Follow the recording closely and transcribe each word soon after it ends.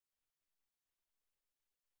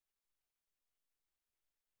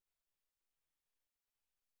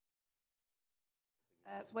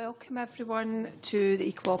Welcome everyone to the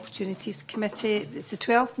Equal Opportunities Committee. It's the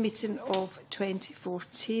 12th meeting of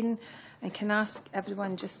 2014 and can I ask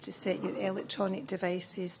everyone just to set your electronic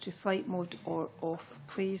devices to flight mode or off,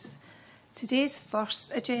 please. Today's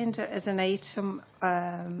first agenda is an item,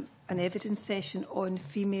 an evidence session on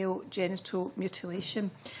female genital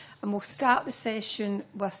mutilation, and we'll start the session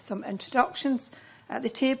with some introductions. At the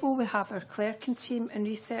table we have our clerking team and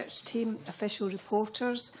research team, official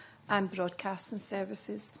reporters and broadcasting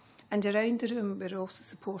services, and around the room we're also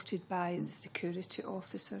supported by the security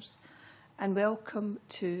officers. And welcome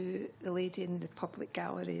to the lady in the public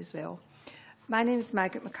gallery as well. My name is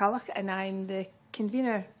Margaret McCulloch and I'm the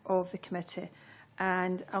convener of the committee,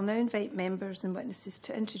 and I'll now invite members and witnesses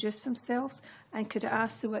to introduce themselves, and could I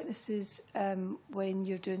ask the witnesses when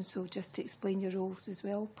you're doing so just to explain your roles as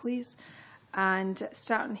well, please. And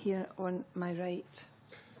starting here on my right.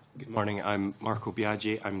 Good morning, I'm Marco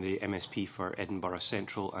Biaggi. I'm the MSP for Edinburgh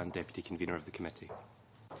Central and Deputy Convener of the Committee.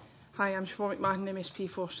 Hi, I'm Siobhan McMahon MSP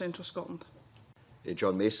for Central Scotland.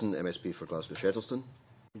 John Mason, MSP for Glasgow Shettleston.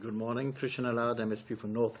 Good morning, Christian Allard, MSP for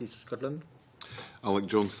North East Scotland. Alec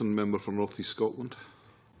Johnston, Member for North East Scotland.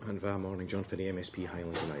 And morning, John Finney, MSP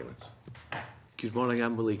Highlands and Islands. Good morning,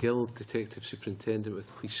 I'm Willie Gill, Detective Superintendent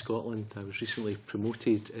with Police Scotland. I was recently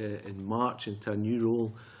promoted in March into a new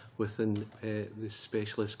role within the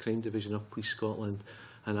Specialist Crime Division of Police Scotland,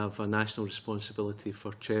 and I have a national responsibility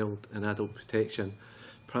for child and adult protection.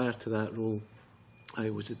 Prior to that role,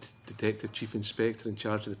 I was a Detective Chief Inspector in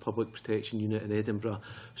charge of the Public Protection Unit in Edinburgh,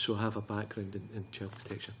 so I have a background in child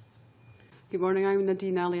protection. Good morning, I'm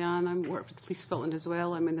Nadine, Aliane. I work with Police Scotland as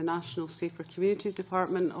well. I'm in the National Safer Communities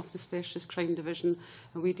Department of the Specialist Crime Division,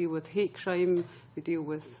 and we deal with hate crime, we deal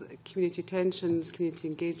with community tensions, community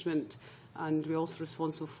engagement, and we're also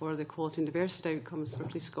responsible for the quality and diversity outcomes for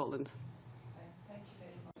Police Scotland. Thank you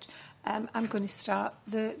very much. I'm going to start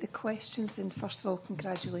the questions, and first of all,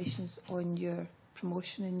 congratulations on your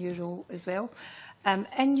promotion and your role as well.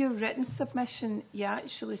 In your written submission, you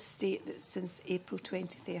actually state that since April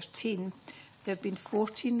 2013, there have been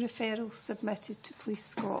 14 referrals submitted to Police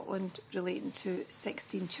Scotland relating to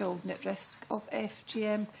 16 children at risk of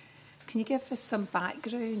FGM. Can you give us some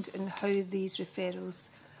background on how these referrals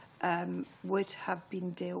would have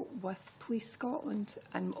been dealt with Police Scotland,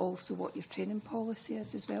 and also what your training policy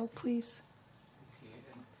is as well, please?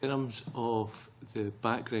 In terms of the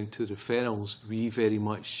background to the referrals, we very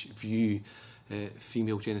much view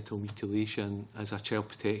female genital mutilation as a child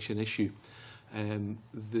protection issue. The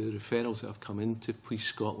referrals that have come into Police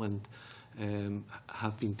Scotland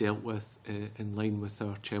have been dealt with in line with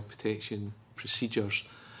our child protection procedures.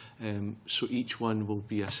 So each one will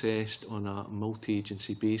be assessed on a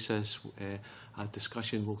multi-agency basis. A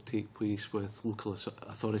discussion will take place with local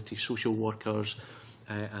authority social workers,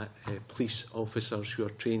 police officers who are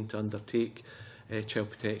trained to undertake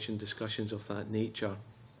child protection discussions of that nature.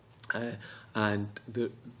 And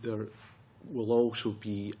there will also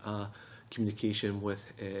be a communication with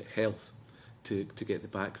health to get the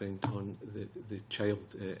background on the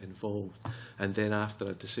child involved. And then after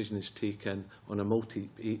a decision is taken on a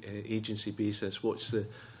multi-agency basis, what's the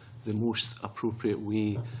most appropriate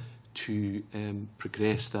way to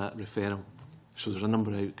progress that referral. So there's a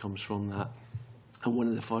number of outcomes from that. And one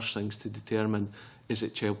of the first things to determine, is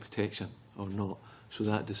it child protection or not? So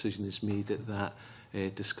that decision is made at that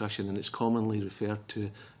discussion, and it's commonly referred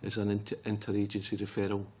to as an interagency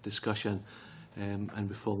referral discussion, and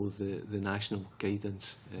we follow the national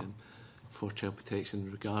guidance for child protection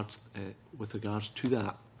with regards to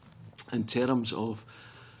that. In terms of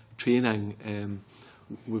training,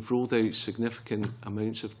 we've rolled out significant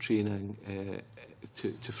amounts of training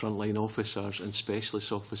to frontline officers and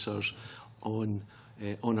specialist officers on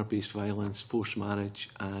honour-based violence, forced marriage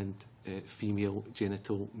and female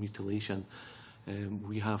genital mutilation.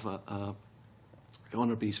 We have a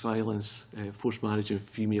honour-based violence, forced marriage and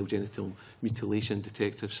female genital mutilation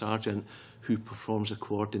detective sergeant who performs a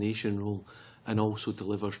coordination role and also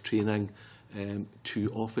delivers training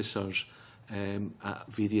to officers at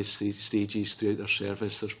various stages throughout their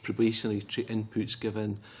service. There's probationary inputs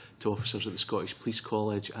given to officers at the Scottish Police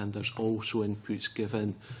College, and there's also inputs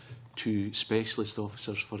given to specialist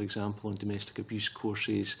officers, for example, on domestic abuse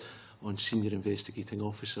courses, on senior investigating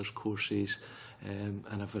officers courses,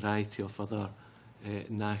 and a variety of other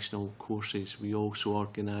national courses. We also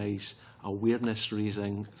organise awareness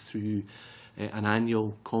raising through an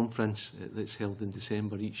annual conference that's held in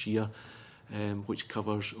December each year, which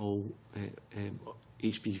covers all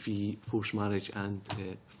HPV, forced marriage and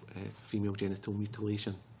female genital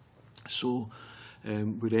mutilation. So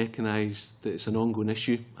we recognise that it's an ongoing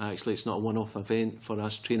issue. Actually, it's not a one-off event for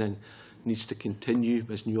us. Training needs to continue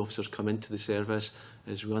as new officers come into the service,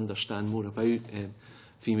 as we understand more about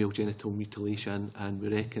female genital mutilation, and we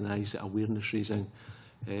recognise that awareness raising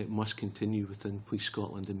must continue within Police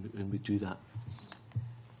Scotland, and we do that.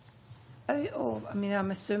 Out of, I mean,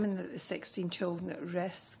 I'm assuming that the 16 children at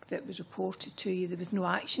risk that was reported to you, there was no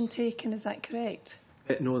action taken, is that correct?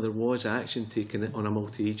 No, there was action taken on a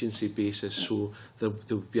multi-agency basis, so there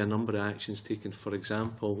would be a number of actions taken. For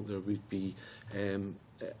example, there would be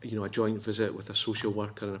a joint visit with a social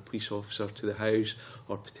worker and a police officer to the house,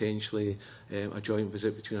 or potentially a joint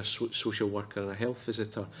visit between a social worker and a health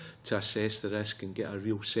visitor to assess the risk and get a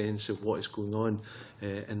real sense of what is going on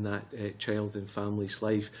in that child and family's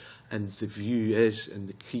life. And the view is, and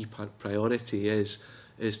the key priority is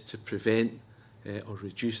to prevent or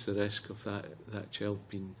reduce the risk of that child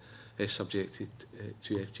being subjected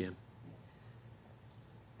to FGM.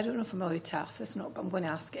 I don't know if I'm allowed to ask this or not, but I'm going to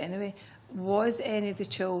ask it anyway. Was any of the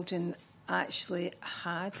children actually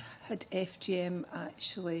had FGM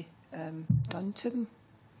actually done to them?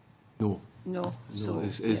 No. No. So,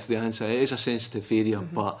 is the answer. It is a sensitive area,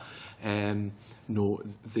 but no,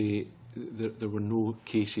 there were no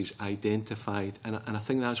cases identified. And I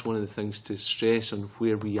think that's one of the things to stress on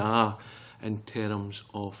where we are in terms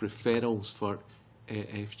of referrals for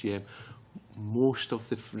FGM. Most of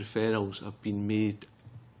the referrals have been made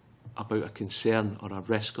about a concern or a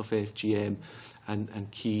risk of FGM, and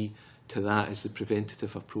key to that is the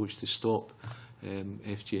preventative approach to stop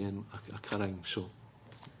FGM occurring. So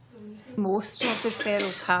most of the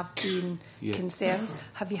referrals have been concerns.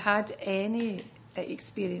 Have you had any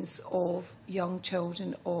experience of young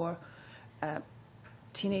children or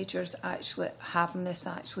teenagers actually having this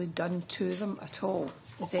actually done to them at all?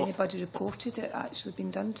 Has anybody reported it actually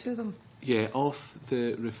been done to them? Yeah, of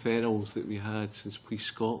the referrals that we had since Police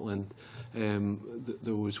Scotland,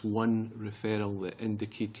 there was one referral that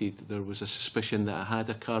indicated there was a suspicion that it had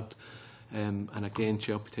occurred, and again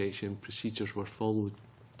child protection procedures were followed.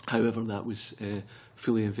 However, that was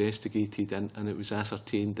fully investigated, and it was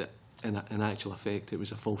ascertained that in actual effect it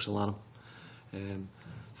was a false alarm.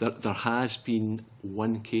 There has been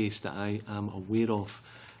one case that I am aware of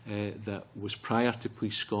that was prior to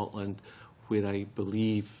Police Scotland, where I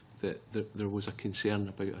believe that there was a concern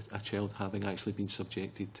about a child having actually been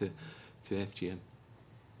subjected to FGM.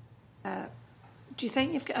 Do you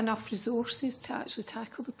think you've got enough resources to actually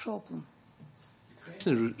tackle the problem?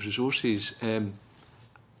 The resources,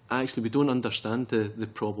 actually we don't understand the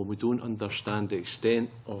problem. We don't understand the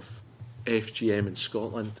extent of FGM in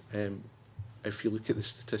Scotland. If you look at the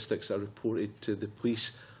statistics that are reported to the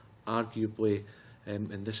police, arguably,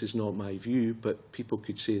 and this is not my view, but people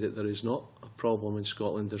could say that there is not a problem in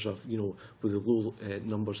Scotland. There's with the low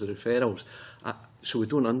numbers of referrals. So we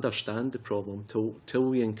don't understand the problem till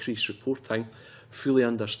we increase reporting, fully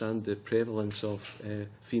understand the prevalence of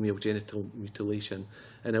female genital mutilation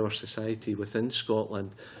in our society within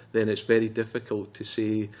Scotland. Then it's very difficult to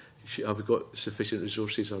say have we got sufficient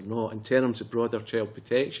resources or not. In terms of broader child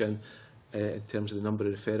protection, in terms of the number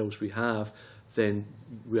of referrals we have, then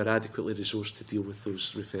we are adequately resourced to deal with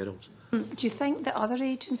those referrals. Do you think that other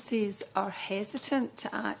agencies are hesitant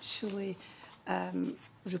to actually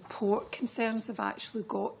report concerns they've actually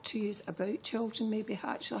got to you about children maybe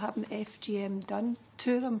actually having FGM done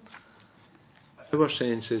to them? Our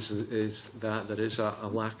sense is that there is a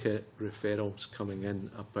lack of referrals coming in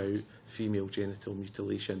about female genital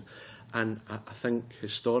mutilation, and I think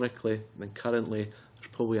historically and currently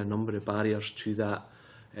there's probably a number of barriers to that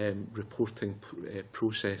reporting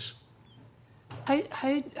process.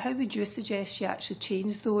 How would you suggest you actually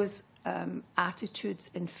change those attitudes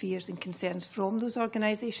and fears and concerns from those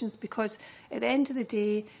organisations? Because at the end of the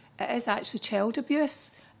day, it is actually child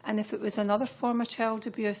abuse, and if it was another form of child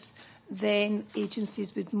abuse, then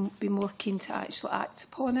agencies would be more keen to actually act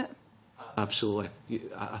upon it. Absolutely.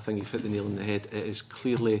 I think you've hit the nail on the head. It is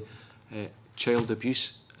clearly child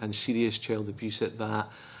abuse, and serious child abuse at that.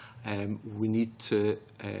 We need to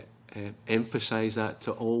emphasise that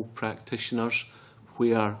to all practitioners.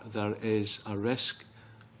 Where there is a risk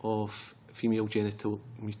of female genital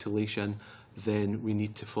mutilation, then we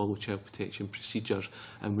need to follow child protection procedures,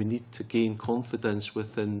 and we need to gain confidence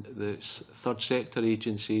within the third sector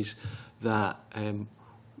agencies that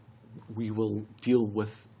we will deal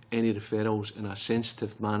with any referrals in a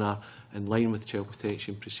sensitive manner in line with child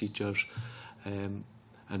protection procedures,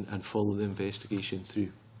 and follow the investigation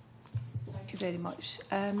through. Thank you very much.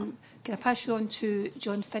 Can I pass you on to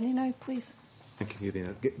John Finney now, please? Thank you,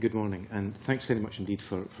 Nadine. Good morning, and thanks very much indeed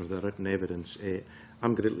for the written evidence.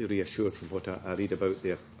 I'm greatly reassured from what I read about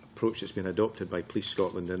the approach that's been adopted by Police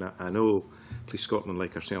Scotland, and I know Police Scotland,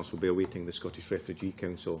 like ourselves, will be awaiting the Scottish Refugee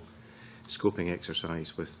Council scoping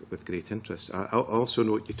exercise with great interest. I also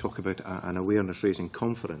note you talk about an awareness-raising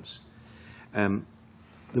conference.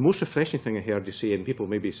 The most refreshing thing I heard you say, and people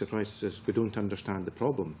may be surprised, is we don't understand the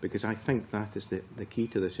problem, because I think that is the key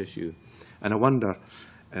to this issue. And I wonder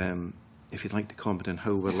if you'd like to comment on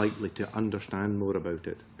how we're likely to understand more about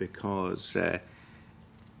it, because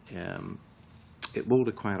it will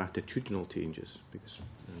require attitudinal changes, because,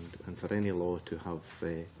 and for any law to have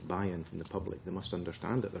buy-in from the public, they must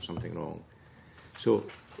understand that there's something wrong. So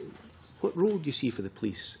what role do you see for the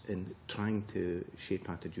police in trying to shape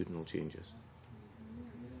attitudinal changes?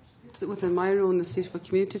 Within my role in the Safer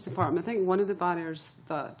Communities Department, I think one of the barriers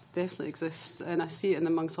that definitely exists, and I see it in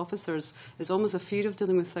amongst officers, is almost a fear of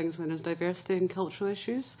dealing with things when there's diversity and cultural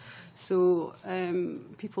issues. So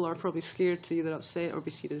people are probably scared to either upset or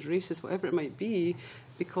be seen as racist, whatever it might be,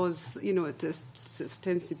 because it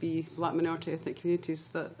tends to be black minority ethnic communities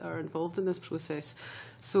that are involved in this process.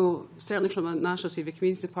 So certainly from a National Safer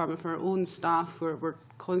Communities Department, for our own staff, we're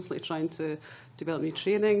constantly trying to develop new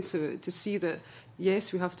training to see that,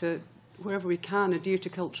 yes, we have to, wherever we can, adhere to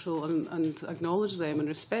cultural and acknowledge them and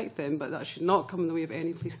respect them, but that should not come in the way of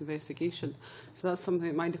any police investigation. So that's something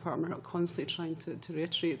that my department are constantly trying to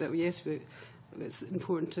reiterate, that yes, it's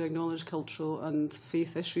important to acknowledge cultural and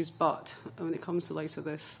faith issues, but when it comes to the likes of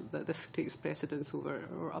this, that this takes precedence over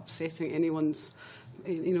or upsetting anyone's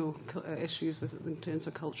issues in terms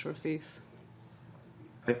of culture or faith.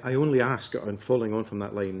 I only ask, and following on from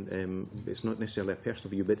that line, it's not necessarily a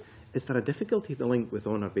personal view, but is there a difficulty the link with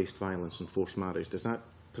honour-based violence and forced marriage? Does that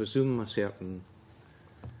presume a certain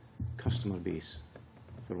customer base,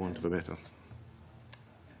 for want of a better?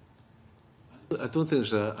 I don't think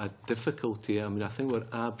there's a difficulty. I mean, I think we're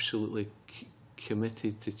absolutely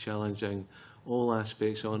committed to challenging all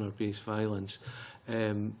aspects of honour-based violence,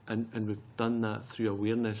 and we've done that through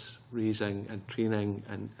awareness raising and training,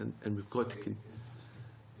 and we've got to.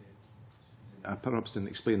 I perhaps didn't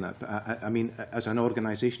explain that, but I mean, as an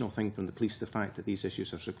organisational thing from the police, the fact that these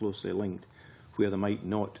issues are so closely linked, where they might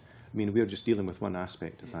not, I mean, we're just dealing with one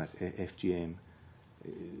aspect of that, FGM.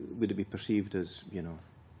 Would it be perceived as,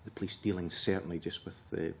 the police dealing certainly just with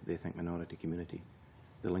the ethnic minority community,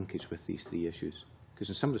 the linkage with these three issues? Because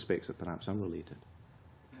in some respects they're perhaps unrelated.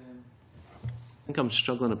 I think I'm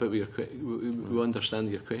struggling a bit with your question. We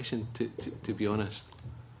understand your question, to be honest.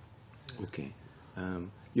 Okay.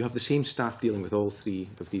 You have the same staff dealing with all three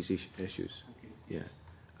of these issues. Okay, yes.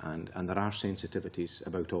 Yeah. And there are sensitivities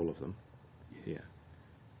about all of them. Yes.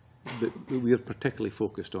 Yeah. But we are particularly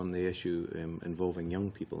focused on the issue involving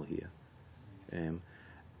young people here.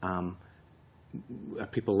 Are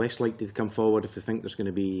people less likely to come forward if they think there's going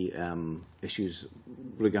to be issues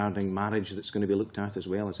regarding marriage that's going to be looked at, as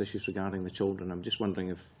well as issues regarding the children? I'm just wondering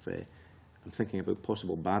if I'm thinking about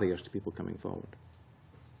possible barriers to people coming forward.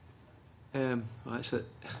 That's it.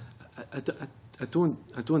 I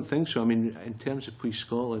don't think so. I mean, in terms of Police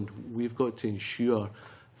Scotland, we've got to ensure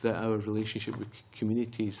that our relationship with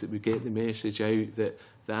communities, that we get the message out that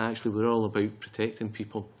actually we're all about protecting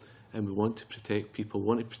people, and we want to protect people,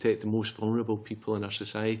 want to protect the most vulnerable people in our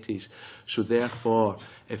societies. So therefore,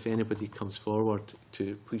 if anybody comes forward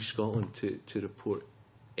to Police Scotland to report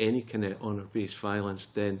any kind of honour-based violence,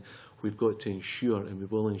 then we've got to ensure, and we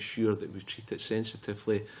will ensure, that we treat it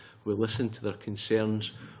sensitively. We listen to their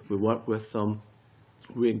concerns, we work with them,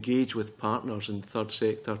 we engage with partners in the third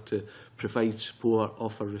sector to provide support,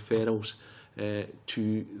 offer referrals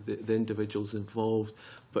to the individuals involved.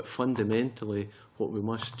 But fundamentally, what we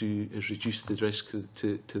must do is reduce the risk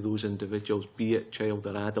to those individuals, be it child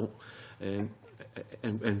or adult,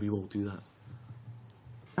 and we will do that.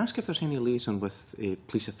 Ask if there's any liaison with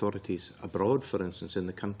police authorities abroad, for instance, in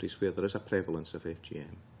the countries where there is a prevalence of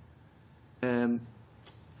FGM.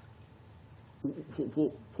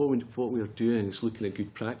 What we are doing is looking at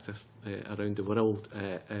good practice around the world.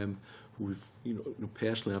 We've,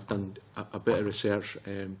 personally, I've done a bit of research,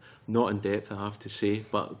 not in depth, I have to say,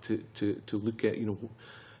 but to look at,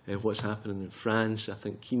 what's happening in France. I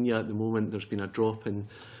think Kenya at the moment, there's been a drop in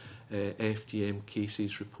FGM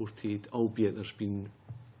cases reported, albeit there's been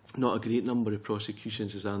not a great number of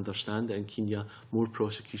prosecutions, as I understand it, in Kenya, more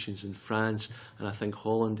prosecutions in France, and I think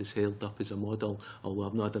Holland is held up as a model, although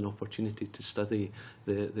I've not had an opportunity to study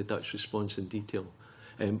the Dutch response in detail.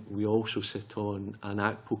 We also sit on an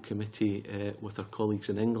ACPO committee with our colleagues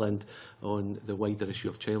in England on the wider issue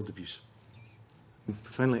of child abuse.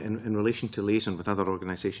 Finally, in relation to liaison with other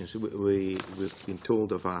organisations, we've been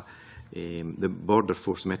told of the Border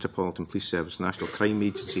Force Metropolitan Police Service National Crime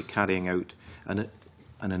Agency carrying out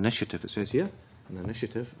an initiative, it says here, an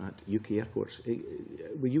initiative at UK airports.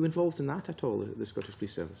 Were you involved in that at all, the Scottish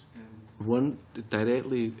Police Service? We weren't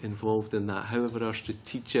directly involved in that. However, our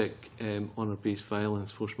strategic honour-based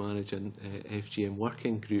violence force management FGM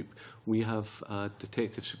working group, we have a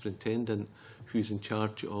detective superintendent who's in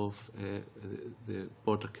charge of the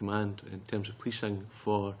border command in terms of policing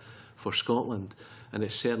for Scotland, and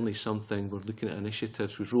it's certainly something we're looking at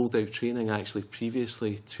initiatives. We've rolled out training actually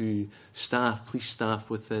previously to staff, police staff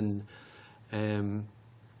within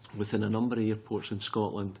a number of airports in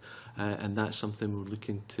Scotland, and that's something we're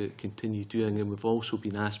looking to continue doing. And we've also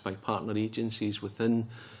been asked by partner agencies within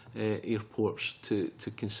airports to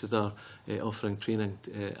consider offering training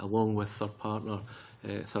along with third partner,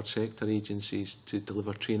 third sector agencies to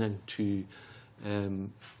deliver training to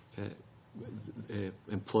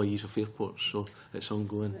employees of airports, so it's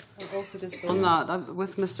ongoing. Also just on that,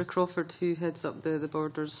 with Mr Crawford, who heads up the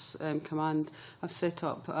Borders Command, I've set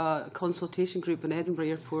up a consultation group in Edinburgh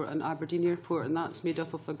Airport and Aberdeen Airport, and that's made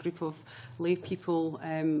up of a group of lay people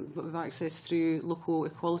with access through local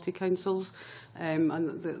equality councils, and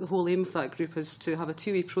the whole aim of that group is to have a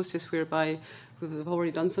two-way process whereby we've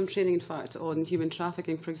already done some training, in fact, on human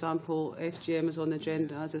trafficking, for example. FGM is on the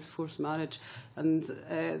agenda, as is forced marriage, and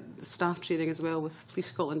staff training as well with Police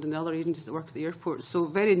Scotland and other agencies that work at the airport. So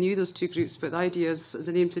very new, those two groups, but the idea is, as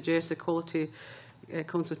the name suggests, equality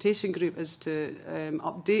consultation group is to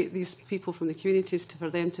update these people from the communities for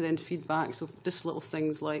them to then feed back. So just little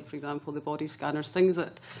things like, for example, the body scanners, things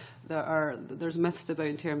that there's myths about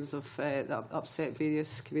in terms of that upset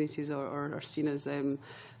various communities or are seen as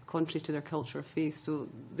contrary to their culture or faith. So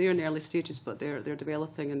they're in early stages, but they're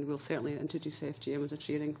developing, and we'll certainly introduce FGM as a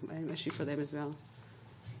training issue for them as well.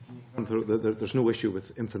 There's no issue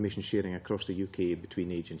with information sharing across the UK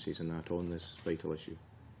between agencies and that on this vital issue?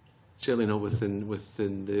 Certainly not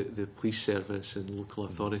within the police service and local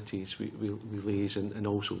authorities. We liaise and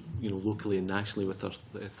also, locally and nationally with our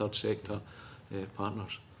third sector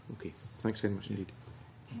partners. Okay, thanks very much indeed.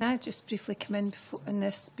 Can I just briefly come in on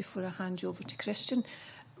this before I hand you over to Christian?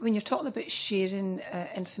 When you're talking about sharing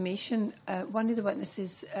information, one of the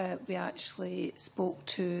witnesses we actually spoke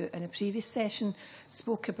to in a previous session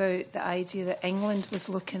spoke about the idea that England was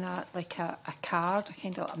looking at like a card, a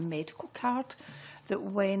kind of a medical card, that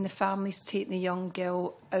when the family's taking the young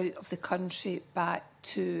girl out of the country back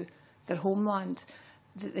to their homeland,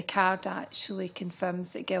 that the card actually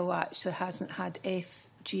confirms that the girl actually hasn't had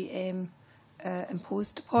FGM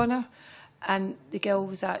imposed upon her. And the girl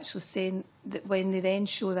was actually saying that when they then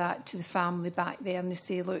show that to the family back there and they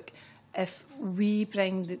say, look, if we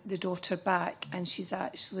bring the daughter back and she's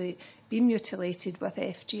actually been mutilated with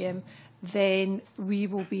FGM, then we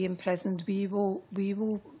will be imprisoned, we will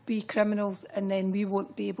be criminals, and then we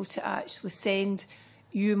won't be able to actually send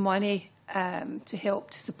you money to help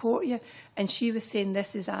to support you. And she was saying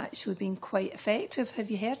this has actually been quite effective. Have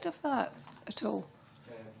you heard of that at all?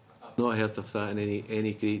 Not heard of that in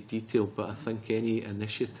any great detail, but I think any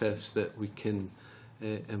initiatives that we can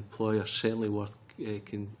employ are certainly worth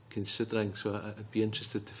considering. So I'd be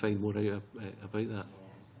interested to find more out about that.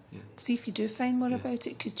 Yeah. See if you do find more about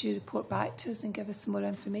it. Could you report back to us and give us some more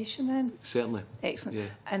information then? Certainly. Excellent. Yeah.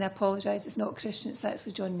 And I apologise, it's not Christian, it's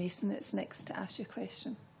actually John Mason that's next to ask you a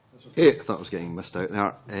question. Hey, I thought I was getting missed out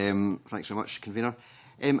there. Thanks very much, Convener.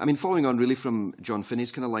 Following on really from John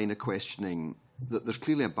Finney's kind of line of questioning, that there's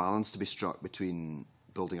clearly a balance to be struck between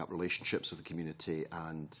building up relationships with the community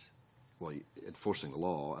and, well, enforcing the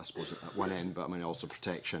law, I suppose, at one end, but also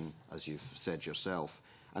protection, as you've said yourself.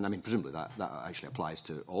 And presumably that actually applies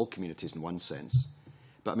to all communities in one sense.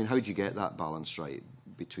 But how do you get that balance right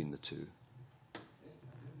between the two?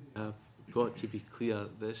 I've got to be clear,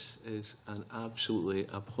 this is an absolutely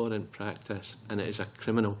abhorrent practice, and it is a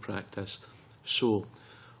criminal practice. So,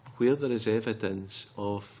 where there is evidence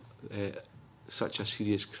of such a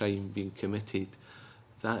serious crime being committed,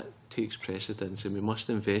 that takes precedence, and we must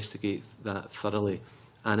investigate that thoroughly.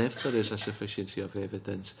 And if there is a sufficiency of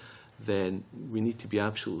evidence, then we need to be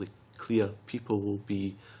absolutely clear people will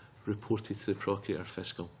be reported to the Procurator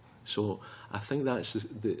Fiscal. So I think that's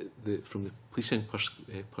from the policing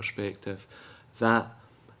perspective, that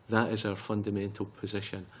is our fundamental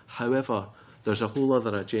position. However, there's a whole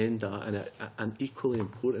other agenda, and an equally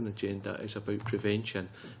important agenda is about prevention,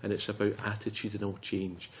 and it's about attitudinal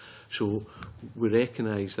change. So we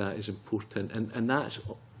recognise that is important, and that's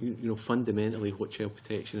fundamentally what child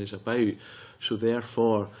protection is about. So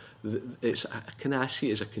therefore, I see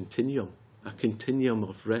it as a continuum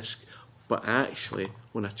of risk. But actually,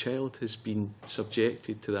 when a child has been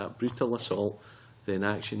subjected to that brutal assault, then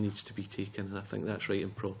action needs to be taken, and I think that's right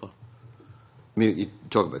and proper. You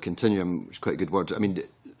talk about continuum, which is quite a good word.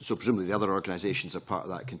 so presumably the other organisations are part of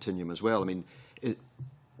that continuum as well. I mean,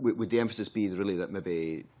 would the emphasis be really that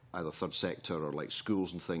maybe either third sector or like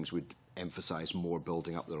schools and things would emphasise more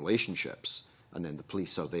building up the relationships, and then the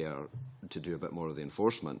police are there to do a bit more of the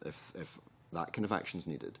enforcement if that kind of action is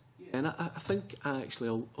needed? Yeah, and I think actually,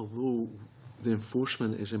 although the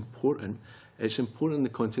enforcement is important, it's important in the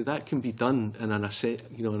context that can be done in a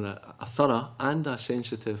thorough and a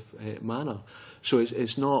sensitive manner. So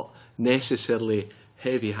it's not necessarily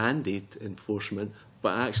heavy-handed enforcement,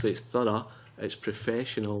 but actually it's thorough, it's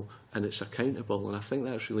professional, and it's accountable. And I think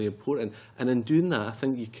that's really important. And in doing that, I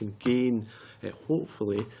think you can gain,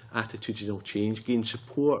 hopefully, attitudinal change, gain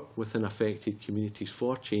support within affected communities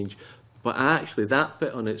for change. But actually, that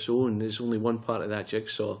bit on its own is only one part of that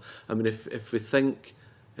jigsaw. I mean, if we think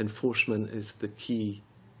enforcement is the key,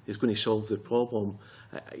 is going to solve the problem,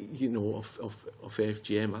 of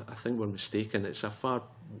FGM, I think we're mistaken. It's a far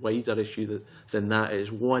wider issue than that.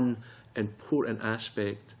 It's one important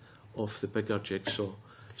aspect of the bigger jigsaw.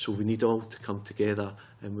 So we need all to come together,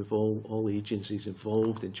 and with all agencies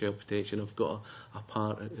involved in child protection have got a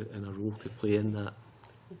part and a role to play in that.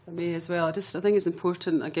 If I may as well, I think it's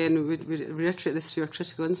important, again, we reiterate this through our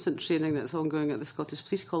critical incident training that's ongoing at the Scottish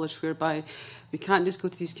Police College, whereby we can't just go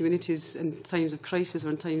to these communities in times of crisis or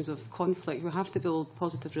in times of conflict. We have to build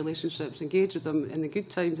positive relationships, engage with them in the good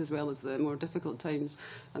times as well as the more difficult times.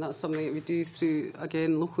 And that's something that we do through,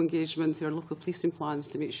 again, local engagement, through our local policing plans,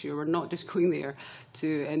 to make sure we're not just going there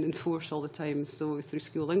to enforce all the time. So through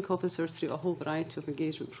school link officers, through a whole variety of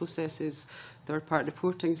engagement processes, third-party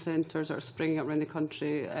reporting centres that are springing up around the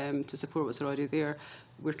country to support what's already there.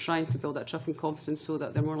 We're trying to build that trust and confidence so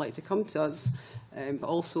that they're more likely to come to us. But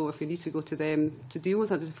also, if we need to go to them to deal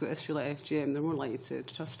with a difficult issue like FGM, they're more likely to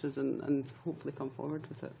trust us and hopefully come forward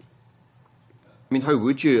with it. I mean, how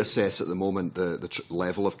would you assess at the moment the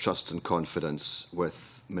level of trust and confidence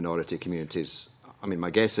with minority communities? I mean,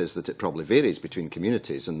 my guess is that it probably varies between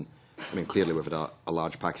communities. And I mean, clearly we've had a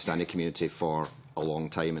large Pakistani community for a long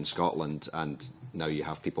time in Scotland, and now you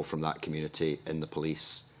have people from that community in the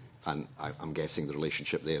police, and I'm guessing the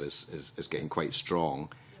relationship there is getting quite strong.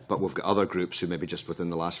 But we've got other groups who maybe just within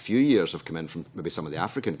the last few years have come in from maybe some of the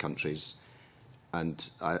African countries, and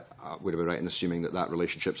would I be right in assuming that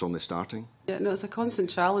relationship's only starting? Yeah, no, it's a constant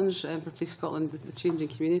challenge for Police Scotland, the changing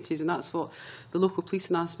communities, and that's what the local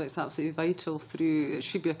policing aspect is absolutely vital through. It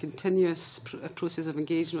should be a continuous process of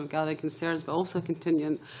engagement, of gathering concerns, but also a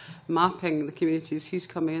continuing mapping the communities, who's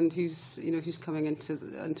coming in, who's coming into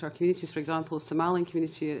our communities. For example, the Somalian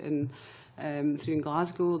community through in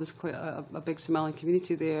Glasgow, there's quite a big Somalian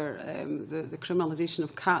community there. The criminalisation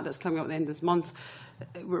of CAT that's coming up at the end of this month.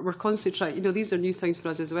 We're constantly trying, these are new things for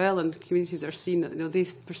us as well, and communities are seen, they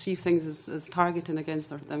perceive things as targeting against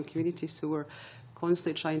them communities. So we're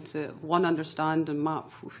constantly trying to, one, understand and map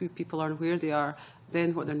who people are and where they are,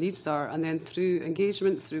 then what their needs are, and then through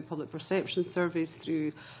engagement, through public perception surveys,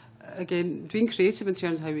 through, again, being creative in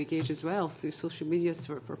terms of how we engage as well, through social media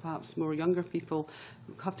for perhaps more younger people.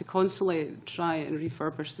 We have to constantly try and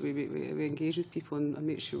refurbish the way we engage with people and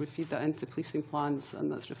make sure we feed that into policing plans,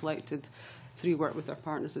 and that's reflected through work with our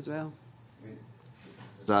partners as well.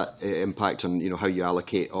 Does that impact on how you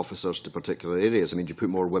allocate officers to particular areas? I mean, do you put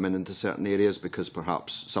more women into certain areas because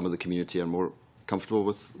perhaps some of the community are more comfortable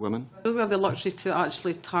with women? We have the luxury to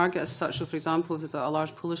actually target as such. So, for example, if there's a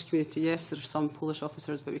large Polish community, yes, there are some Polish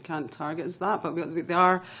officers, but we can't target as that. But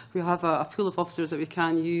we have a pool of officers that we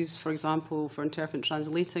can use, for example, for interpreting,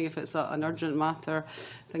 translating, if it's an urgent matter,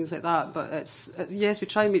 things like that. But yes, we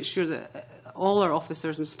try and make sure that all our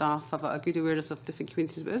officers and staff have a good awareness of different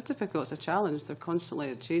communities, but it's difficult, it's a challenge, they're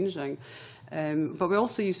constantly changing. But we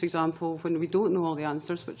also use, for example, when we don't know all the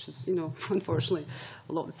answers, which is, unfortunately,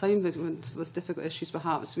 a lot of the time with difficult issues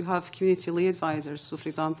perhaps, we have community lay advisors. So, for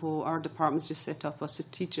example, our department's just set up a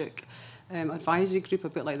strategic advisory group, a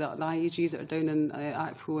bit like the IAGs that are down in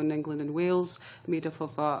ACPO in England and Wales, made up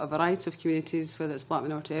of a variety of communities, whether it's black,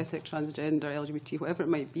 minority, ethnic, transgender, LGBT, whatever it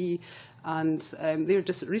might be. And they're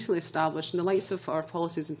just recently established, in the lights of our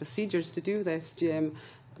policies and procedures to do with FGM,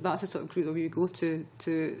 that's a sort of group that we would go to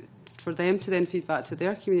for them to then feed back to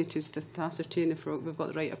their communities to ascertain if we've got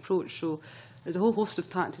the right approach. So there's a whole host of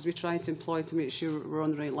tactics we try to employ to make sure we're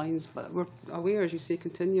on the right lines. But we're aware, as you say,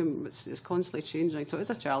 continuum, it's constantly changing. So it's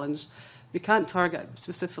a challenge. We can't target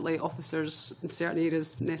specifically officers in certain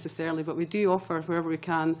areas necessarily, but we do offer, wherever we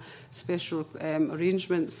can, special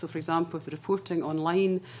arrangements. So, for example, with the reporting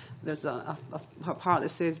online, there's a part that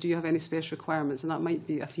says, do you have any special requirements? And that might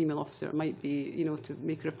be a female officer. It might be, to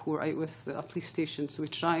make a report out with a police station. So we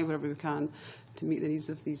try, wherever we can, to meet the needs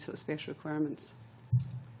of these sort of special requirements.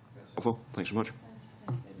 Helpful. Thanks so much.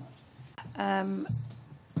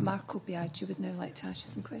 Marco Biaggi would now like to ask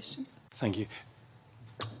you some questions. Thank you.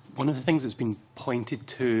 One of the things that's been pointed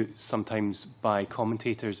to sometimes by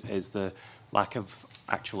commentators is the lack of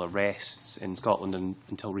actual arrests in Scotland and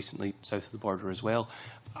until recently south of the border as well.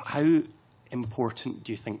 How important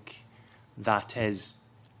do you think that is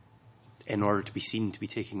in order to be seen to be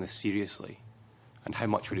taking this seriously? And how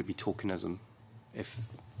much would it be tokenism if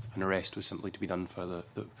an arrest was simply to be done for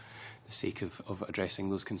the sake of addressing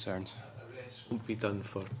those concerns? Arrests won't be done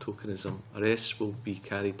for tokenism. Arrests will be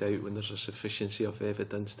carried out when there's a sufficiency of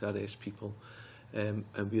evidence to arrest people. And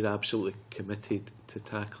we're absolutely committed to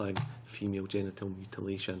tackling female genital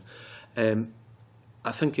mutilation.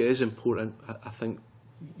 I think it is important. I think,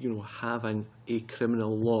 you know, having a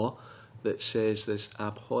criminal law that says this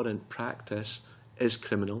abhorrent practice is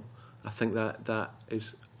criminal, I think that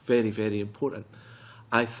is very, very important.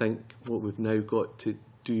 I think what we've now got to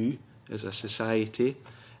do as a society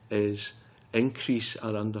is increase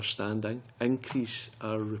our understanding, increase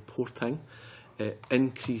our reporting,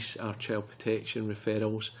 increase our child protection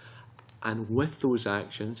referrals, and with those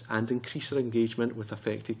actions, and increase our engagement with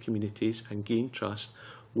affected communities and gain trust.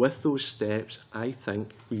 With those steps, I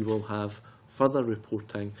think we will have further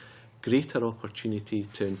reporting, greater opportunity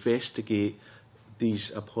to investigate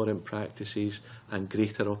these abhorrent practices, and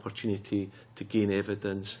greater opportunity to gain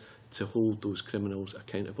evidence to hold those criminals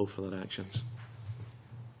accountable for their actions.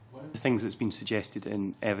 One of the things that's been suggested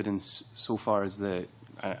in evidence so far is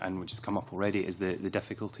and which has come up already, is the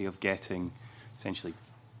difficulty of getting essentially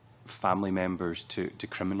family members to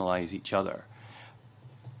criminalise each other.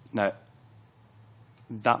 Now,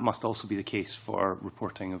 that must also be the case for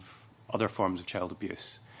reporting of other forms of child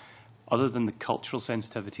abuse. Other than the cultural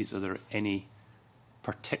sensitivities, are there any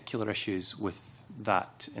particular issues with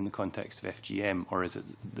that in the context of FGM, or is it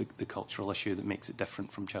the cultural issue that makes it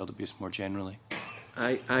different from child abuse more generally?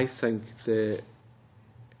 I think that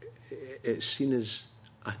it's seen as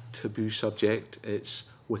a taboo subject. It's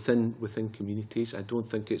within communities. I don't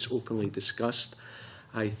think it's openly discussed.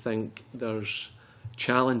 I think there's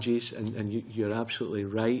challenges, and you're absolutely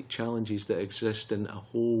right, challenges that exist in a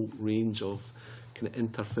whole range of kind of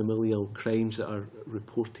interfamilial crimes that are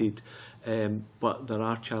reported, but there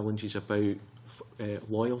are challenges about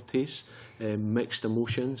loyalties, mixed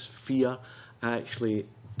emotions, fear, actually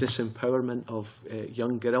disempowerment of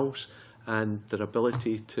young girls and their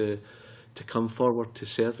ability to come forward to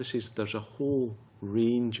services. There's a whole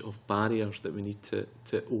range of barriers that we need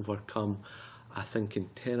to overcome. I think in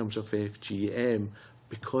terms of FGM,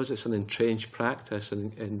 because it's an entrenched practice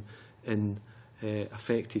in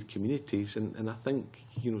affected communities, and I think,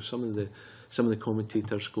 you know, some of the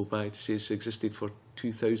commentators go back to say it's existed for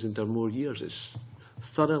 2,000 or more years. It's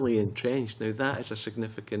thoroughly entrenched. Now that is a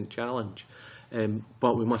significant challenge,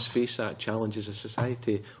 but we must face that challenge as a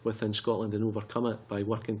society within Scotland and overcome it by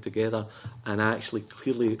working together and actually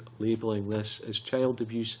clearly labelling this as child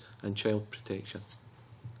abuse and child protection.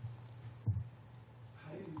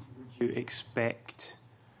 How would you expect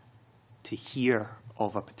to hear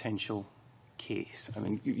of a potential case? I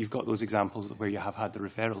mean, you've got those examples where you have had the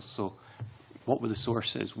referrals, so what were the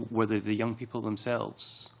sources? Were they the young people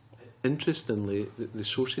themselves? Interestingly, the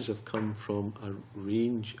sources have come from a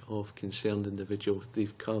range of concerned individuals.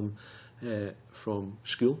 They've come from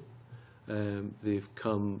school, they've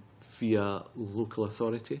come via local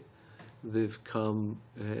authority, they've come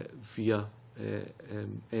via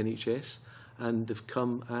NHS, and they've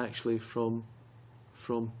come actually from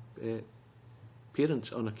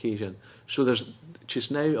parents on occasion. So there's just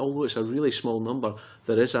now, although it's a really small number,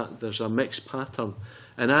 there's a mixed pattern,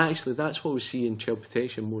 and actually that's what we see in child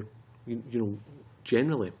protection more, you know,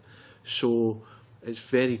 generally. So it's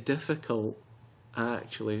very difficult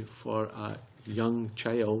actually for a young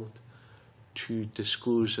child to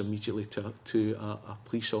disclose immediately to a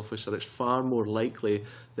police officer. It's far more likely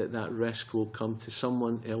that that risk will come to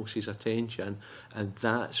someone else's attention, and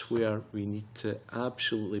that's where we need to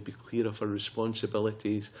absolutely be clear of our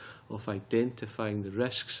responsibilities of identifying the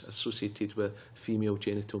risks associated with female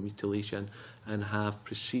genital mutilation and have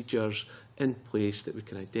procedures in place that we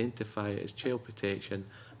can identify it as child protection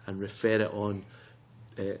and refer it on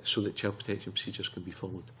so that child protection procedures can be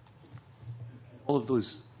followed. All of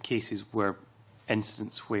those cases were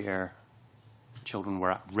incidents where children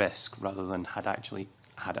were at risk rather than had actually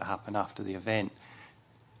had it happen after the event.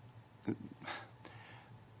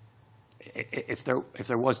 If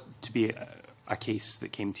there was to be a case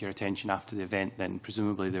that came to your attention after the event, then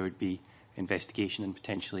presumably there would be investigation and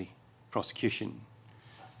potentially prosecution.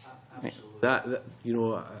 Absolutely. That you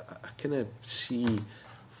know, I kind of see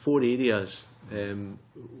 4 areas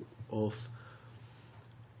of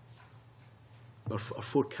or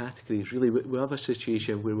 4 categories really. We have a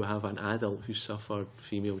situation where we have an adult who suffered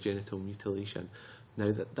female genital mutilation.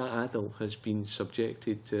 Now that adult has been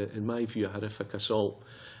subjected to, in my view, a horrific assault.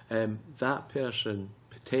 That person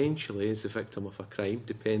potentially is the victim of a crime,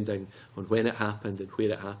 depending on when it happened and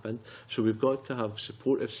where it happened. So we've got to have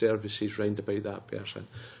supportive services round about that person.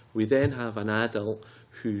 We then have an adult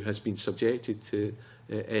who has been subjected to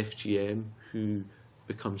FGM who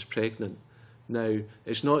becomes pregnant. Now,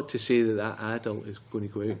 it's not to say that that adult is going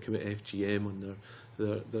to go out and commit FGM on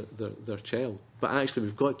their child, but actually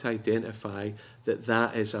we've got to identify that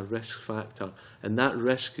that is a risk factor, and that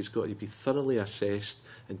risk has got to be thoroughly assessed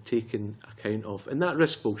and taken account of. And that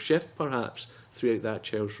risk will shift perhaps throughout that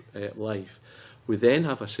child's life. We then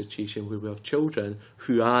have a situation where we have children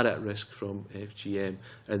who are at risk from FGM,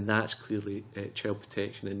 and that's clearly child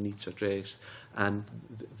protection and needs addressed. And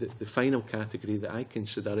the final category that I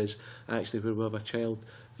consider is actually where we have a child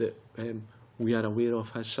that we are aware of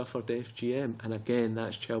has suffered FGM, and again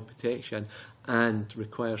that's child protection and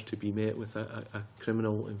requires to be met with a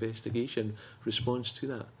criminal investigation response to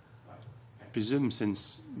that. I presume,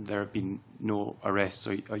 since there have been no arrests,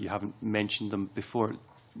 or you haven't mentioned them before,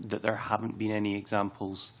 that there haven't been any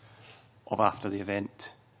examples of after the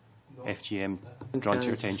event FGM drawn to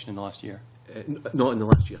your attention in the last year? Not in the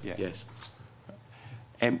last year, yeah. Yes.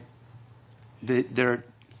 There are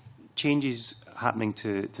changes happening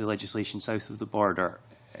to legislation south of the border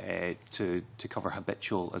to cover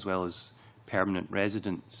habitual as well as permanent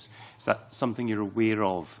residents. Is that something you're aware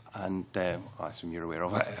of? And I assume you're aware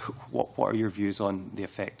of it. What are your views on the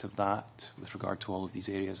effect of that with regard to all of these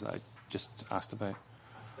areas that I just asked about?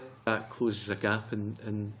 That closes a gap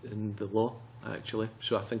in the law, actually.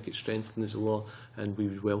 So I think it strengthens the law, and we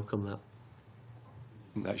would welcome that.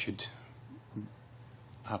 That should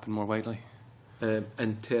happen more widely?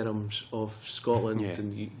 In terms of Scotland, yeah.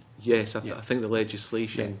 and yes, I think the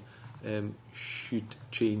legislation should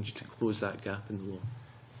change to close that gap in the law.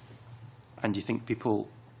 And do you think people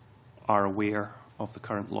are aware of the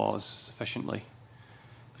current laws sufficiently?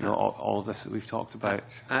 You know, all of this that we've talked about.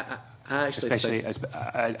 I actually especially,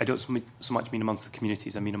 I don't so much mean amongst the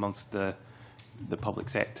communities. I mean amongst the public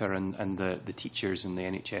sector and the teachers and the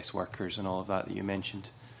NHS workers and all of that you mentioned.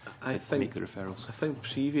 I think make the referrals. I think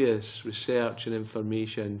previous research and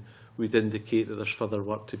information would indicate that there's further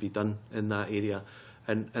work to be done in that area.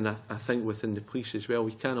 And I think within the police as well,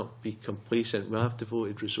 we cannot be complacent. We have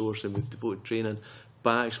devoted resource and we've devoted training,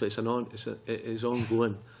 but actually it is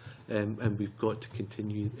ongoing, and we've got to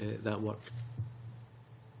continue that work.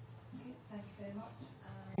 Thank you very much.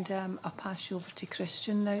 And I'll pass you over to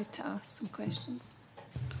Christian now to ask some questions.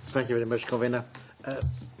 Thank you very much, Convener.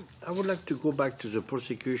 I would like to go back to the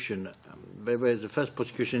prosecution. There was the first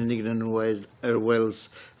prosecution in England and Wales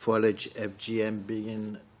for alleged FGM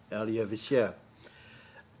began earlier this year.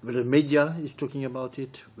 But the media is talking about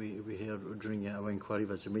it. We heard during our inquiry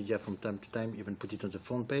that the media from time to time even put it on the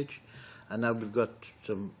front page. And now we've got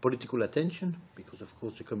some political attention because, of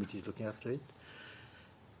course, the committee is looking after it.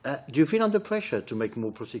 Do you feel under pressure to make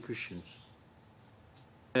more prosecutions?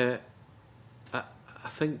 I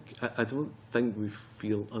don't think we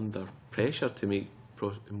feel under pressure to make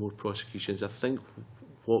more prosecutions. I think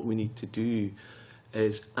what we need to do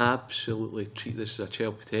is absolutely treat this as a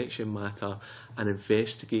child protection matter and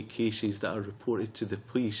investigate cases that are reported to the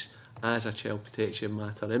police as a child protection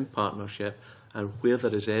matter in partnership, and where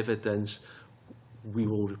there is evidence we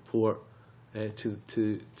will report to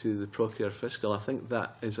the Procurator Fiscal. I think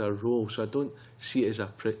that is our role, so I don't see it as a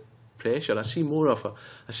pressure. I see more of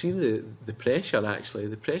I see the pressure actually.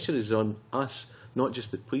 The pressure is on us, not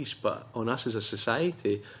just the police, but on us as a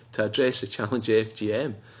society to address the challenge of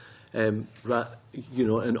FGM, you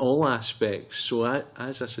know, in all aspects. So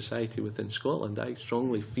as a society within Scotland, I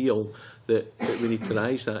strongly feel that we need to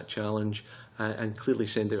rise that challenge and clearly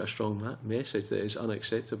send out a strong message that is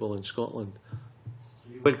unacceptable in Scotland.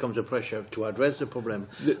 Welcome the pressure to address the problem.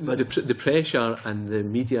 The pressure and the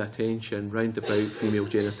media attention round about female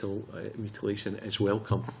genital mutilation is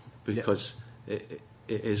welcome, because it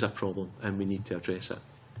is a problem and we need to address it.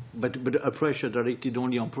 But a pressure directed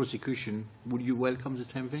only on prosecution, would you welcome the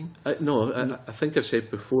same thing? No, I think I've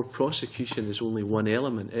said before, prosecution is only one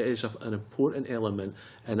element. It is an important element,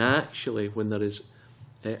 and actually when there is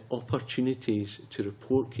opportunities to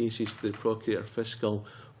report cases to the Procurator Fiscal,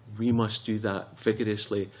 we must do that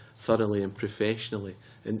vigorously, thoroughly and professionally,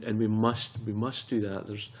 and we must do that.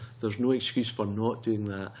 There's no excuse for not doing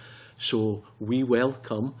that. So we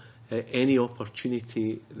welcome any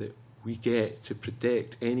opportunity that we get to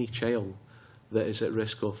protect any child that is at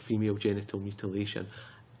risk of female genital mutilation.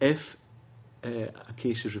 If a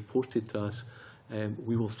case is reported to us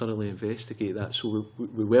we will thoroughly investigate that. So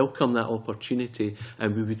we welcome that opportunity,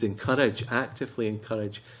 and we would actively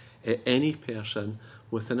encourage any person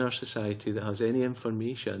within our society that has any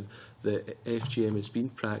information that FGM has been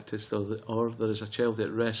practised or there is a child at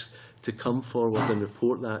risk to come forward and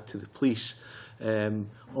report that to the police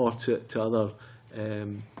or to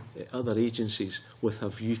other agencies with a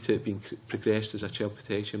view to it being progressed as a child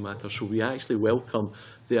protection matter. So we actually welcome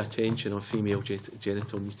the attention on female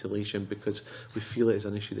genital mutilation because we feel it is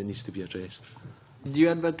an issue that needs to be addressed. Do you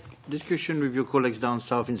have that discussion with your colleagues down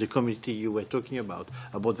south in the community you were talking about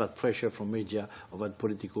that pressure from media or that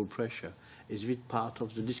political pressure? Is it part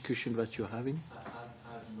of the discussion that you're having?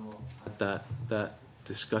 I've not had that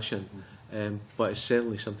discussion, but it's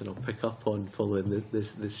certainly something I'll pick up on following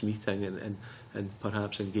this meeting and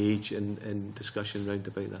perhaps engage in discussion round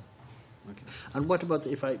about that. Okay. And what about,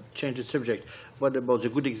 if I change the subject, what about the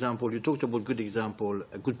good example? You talked about good example,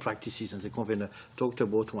 good practices, and the convener talked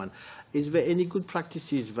about one. Is there any good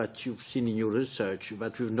practices that you've seen in your research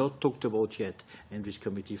that we've not talked about yet in this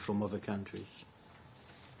committee from other countries?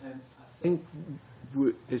 I think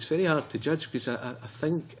it's very hard to judge because I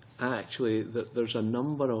think actually that there's a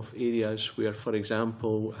number of areas where, for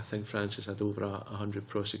example, I think France has had over 100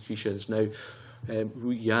 prosecutions. Now,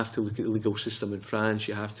 you have to look at the legal system in France,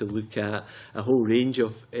 you have to look at a whole range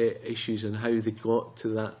of issues and how they got to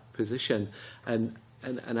that position. And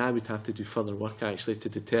I would have to do further work actually to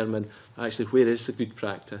determine actually where is the good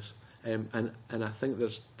practice. And I think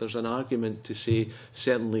there's an argument to say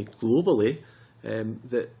certainly globally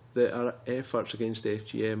that our efforts against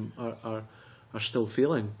FGM are still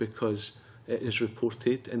failing because it is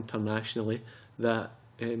reported internationally that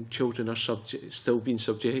children are still being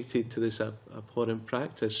subjected to this abhorrent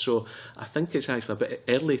practice. So I think it's actually a bit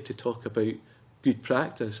early to talk about good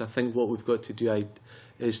practice. I think what we've got to do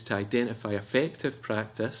is to identify effective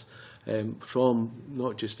practice from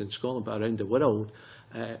not just in Scotland but around the world.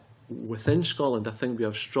 Within Scotland, I think we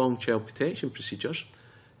have strong child protection procedures.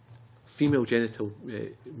 Female genital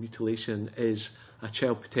mutilation is a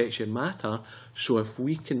child protection matter, so if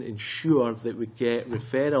we can ensure that we get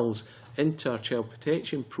referrals into our child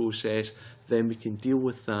protection process, then we can deal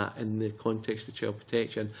with that in the context of child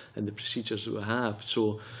protection and the procedures that we have.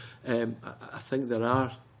 So I think there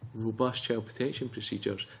are robust child protection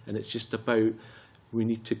procedures, and it's just about we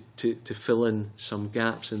need to fill in some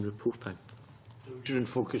gaps in reporting. We shouldn't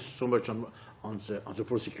focus so much on the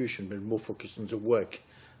prosecution, but more focus on the work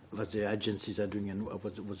that the agencies are doing and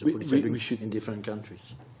what the police are doing in different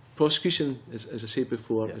countries. Prosecution, as I said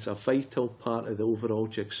before, is a vital part of the overall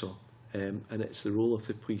jigsaw, and it's the role of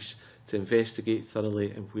the police to investigate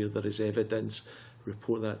thoroughly, and where there is evidence,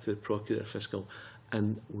 report that to the Procurator Fiscal,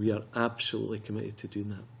 and we are absolutely committed to doing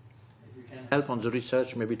that. You can help on the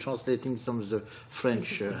research, maybe translating some of the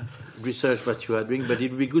French research that you are doing, but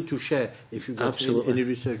it would be good to share if you got any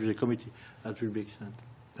research with the committee. That will be excellent.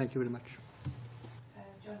 Thank you very much.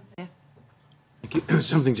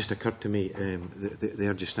 Something just occurred to me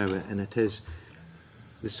there just now, and it is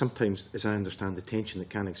there's sometimes, as I understand, the tension that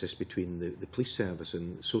can exist between the police service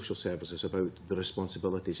and social services about the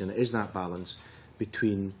responsibilities, and it is that balance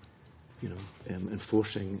between,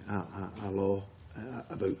 enforcing a law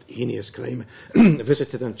about heinous crime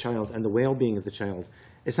visited on a child and the well-being of the child.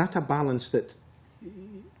 Is that a balance that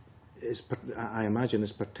is, I imagine,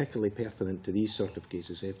 is particularly pertinent to these sort of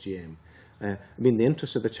cases, FGM? I mean, the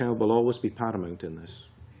interests of the child will always be paramount in this.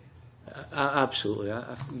 Absolutely.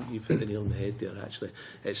 I think you've hit the nail on the head there, actually.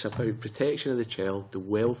 It's about protection of the child, the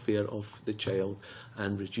welfare of the child,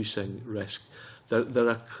 and reducing risk. There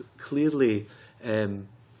are clearly different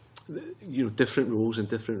roles and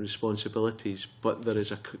different responsibilities, but there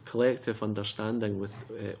is a collective understanding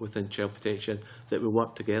within child protection that we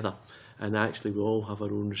work together. And actually, we all have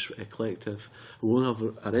our own collective, we all have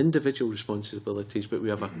our individual responsibilities, but we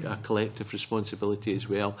have a collective responsibility as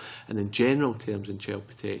well. And in general terms, in child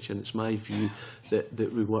protection, it's my view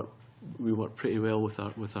that we work pretty well with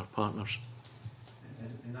our partners.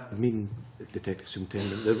 I mean, Detective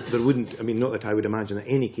Superintendent, there wouldn't, I mean, not that I would imagine in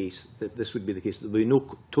any case that this would be the case, there would be no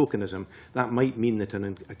tokenism. That might mean that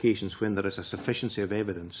on occasions when there is a sufficiency of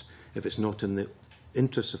evidence, if it's not in the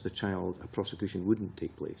interests of the child, a prosecution wouldn't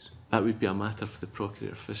take place. That would be a matter for the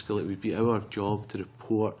Procurator Fiscal. It would be our job to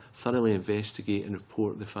report, thoroughly investigate and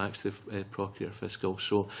report the facts to the Procurator Fiscal.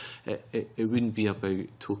 So it wouldn't be about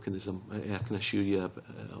tokenism, I can assure you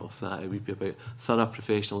of that. It would be about thorough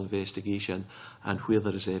professional investigation, and where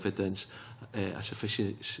there is evidence, a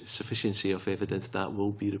sufficiency of evidence, that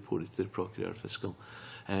will be reported to the Procurator Fiscal.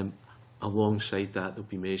 Alongside that, there will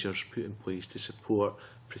be measures put in place to support,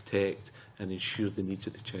 protect and ensure the needs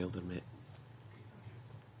of the child are met.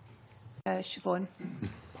 Siobhan.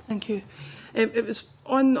 Thank you. It was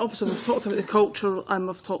on, obviously we've talked about the culture and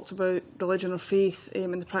we've talked about religion or faith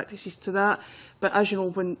and the practices to that, but as you know,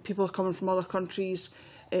 when people are coming from other countries,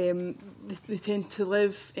 they tend to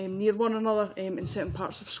live near one another in certain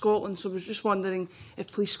parts of Scotland, so I was just wondering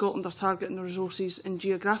if Police Scotland are targeting the resources in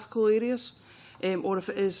geographical areas, or if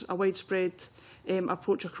it is a widespread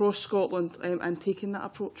approach across Scotland and taking that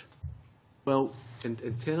approach. Well,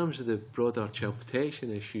 in terms of the broader child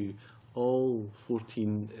protection issue, all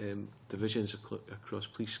 14 divisions across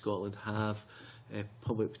Police Scotland have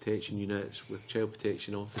public protection units with child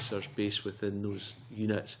protection officers based within those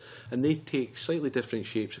units, and they take slightly different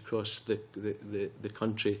shapes across the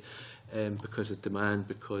country because of demand,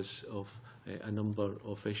 because of a number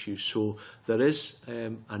of issues. So there is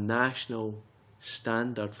a national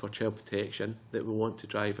standard for child protection that we want to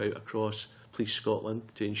drive out across Police Scotland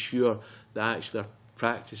to ensure that actually our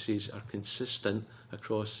practices are consistent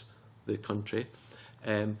across the country.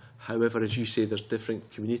 However, as you say, there's different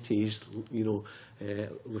communities,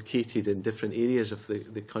 located in different areas of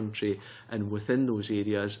the country, and within those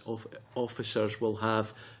areas, officers will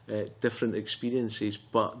have different experiences,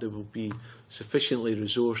 but there will be sufficiently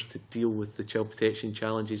resourced to deal with the child protection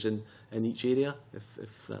challenges in each area,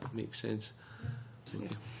 if that makes sense.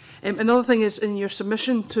 Another thing is, in your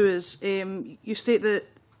submission to us, you state that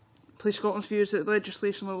Police Scotland's view is that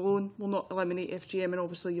legislation alone will not eliminate FGM, and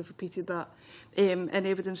obviously you've repeated that in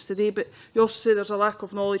evidence today, but you also say there's a lack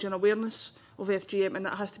of knowledge and awareness of FGM, and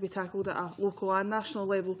that has to be tackled at a local and national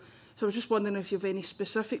level. So I was just wondering if you have any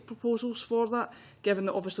specific proposals for that, given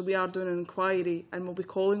that obviously we are doing an inquiry and we'll be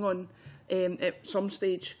calling on, at some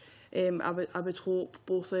stage, I would hope,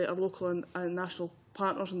 both our local and national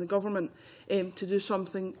partners in the government to do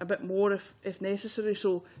something a bit more if necessary.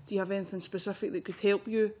 So do you have anything specific that could help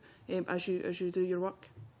you as you do your work?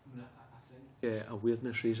 I think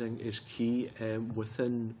awareness raising is key.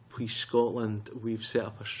 Within Police Scotland, we've set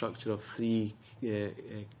up a structure of 3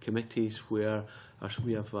 committees where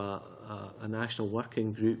we have a national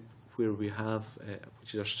working group where we have,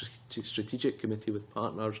 which is our strategic committee with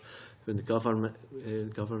partners in the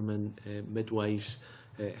government, midwives,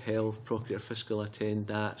 health, procurator, fiscal attend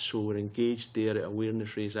that. So we're engaged there at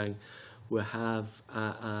awareness raising. We have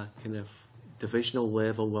a kind of divisional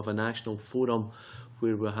level. We have a national forum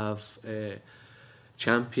where we have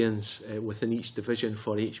champions within each division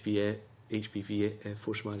for HPV,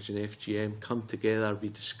 forced marriage and FGM come together. We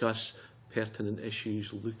discuss pertinent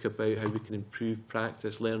issues, look about how we can improve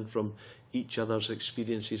practice, learn from each other's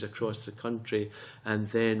experiences across the country, and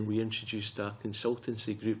then we introduced a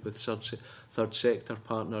consultancy group with third sector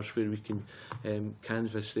partners where we can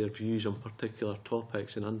canvass their views on particular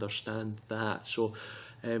topics and understand that. So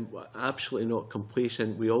absolutely not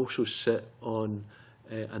complacent. We also sit on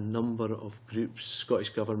a number of groups,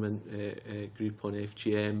 Scottish Government group on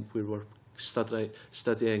FGM, where we're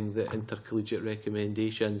studying the intercollegiate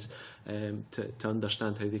recommendations to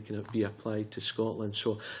understand how they can be applied to Scotland.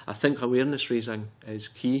 So I think awareness raising is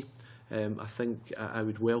key. I think I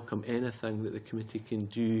would welcome anything that the committee can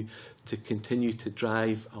do to continue to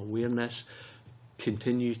drive awareness,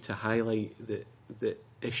 continue to highlight the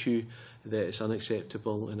issue that it's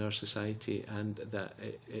unacceptable in our society and that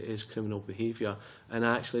it is criminal behaviour. And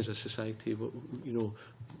actually, as a society,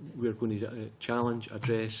 we're going to challenge,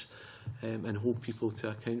 address, and hold people to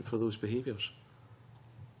account for those behaviours.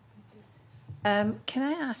 Can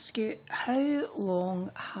I ask you, how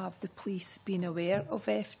long have the police been aware of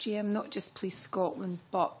FGM, not just Police Scotland,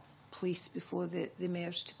 but police before they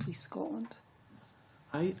merged to Police Scotland?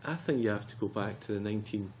 I think you have to go back to the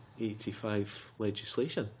 1985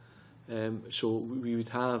 legislation. So we would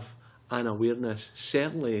have an awareness,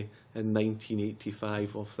 certainly in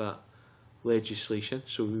 1985, of that legislation.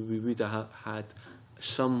 So we would have had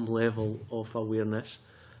some level of awareness.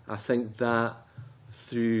 I think that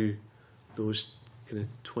through those kind of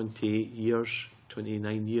 28 years,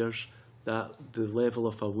 29 years, that the level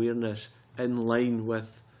of awareness in line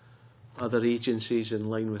with other agencies, in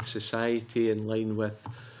line with society, in line with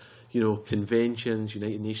conventions,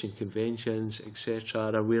 United Nations conventions, etc.,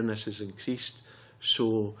 our awareness has increased.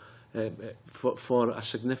 So for a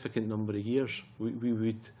significant number of years, we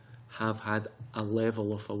would have had a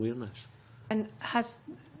level of awareness. And has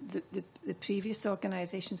the previous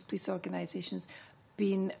organisations, police organisations,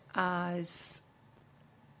 been as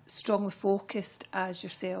strongly focused as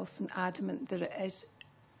yourselves and adamant that it is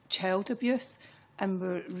child abuse, and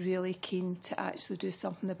we're really keen to actually do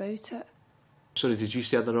something about it? Sorry, did you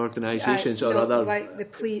say other organisations or no, other? Like the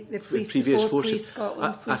police previous before forces? Police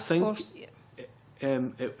Scotland. I think force,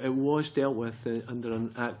 it was dealt with under an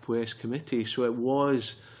ACPOS committee, so it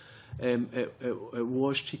was it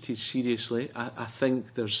was treated seriously. I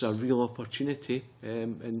think there's a real opportunity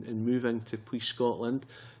in moving to Police Scotland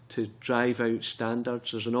to drive out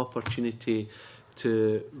standards. There's an opportunity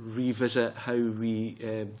to revisit how we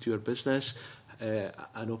do our business,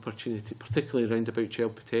 an opportunity particularly around about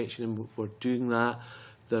child protection, and we're doing that.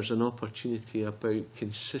 There's an opportunity about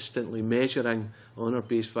consistently measuring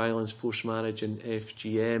honour-based violence, forced marriage and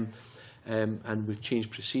FGM, and we've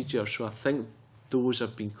changed procedures. So I think those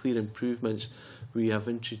have been clear improvements. We have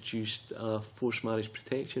introduced a forced marriage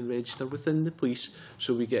protection register within the police,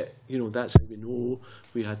 so we get, that's how we know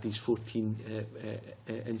we had these 14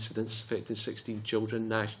 incidents affecting 16 children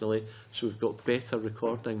nationally, so we've got better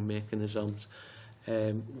recording mechanisms.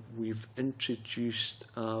 We've introduced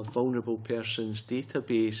a vulnerable persons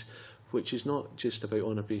database, which is not just about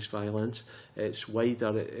honour-based violence, it's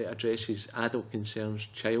wider, it addresses adult concerns,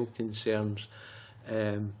 child concerns,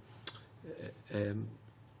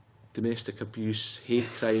 domestic abuse, hate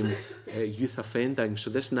crime, youth offending. So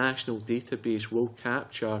this national database will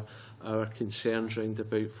capture our concerns around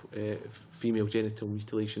about female genital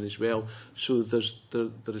mutilation as well. So there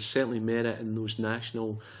is certainly merit in those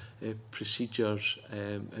national procedures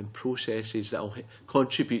and processes that will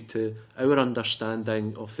contribute to our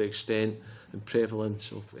understanding of the extent and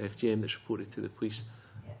prevalence of FGM that's reported to the police.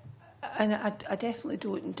 And I definitely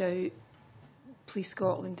don't doubt Police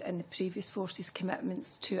Scotland and the previous forces'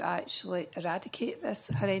 commitments to actually eradicate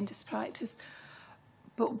this horrendous practice.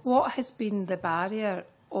 But what has been the barrier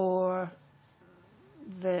or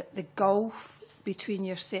the gulf between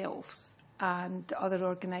yourselves and the other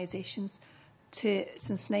organisations to,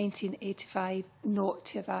 since 1985, not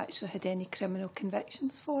to have actually had any criminal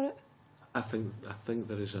convictions for it? I think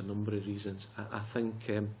there is a number of reasons. I think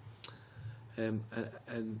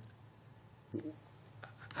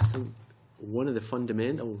one of the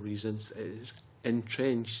fundamental reasons is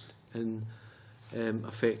entrenched in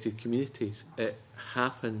affected communities. It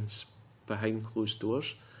happens behind closed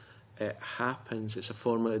doors. It happens, it's a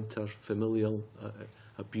form of interfamilial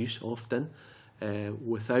abuse often,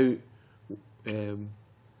 without a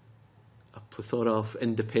plethora of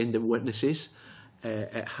independent witnesses.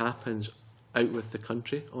 It happens out with the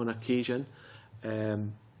country on occasion.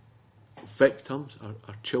 Victims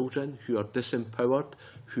are children who are disempowered,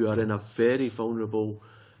 who are in a very vulnerable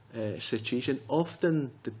situation.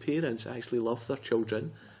 Often the parents actually love their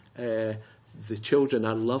children. The children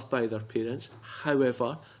are loved by their parents.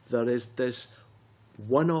 However, there is this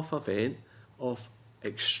one-off event of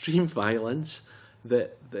extreme violence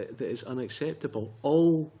that is unacceptable.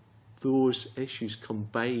 All those issues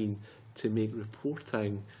combine to make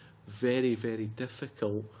reporting very, very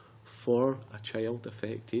difficult for a child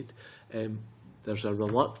affected. There's a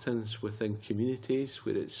reluctance within communities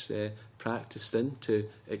where it's practised in to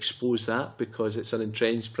expose that because it's an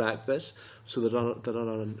entrenched practice. So there are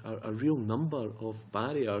a real number of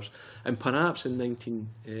barriers. And perhaps in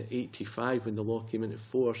 1985, when the law came into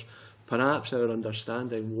force, perhaps our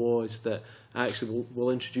understanding was that actually we'll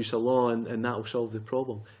introduce a law and that will solve the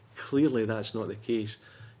problem. Clearly that's not the case.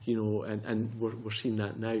 And we're seeing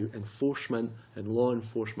that now. Enforcement and law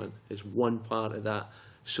enforcement is one part of that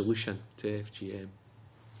solution to FGM.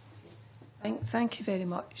 Thank you very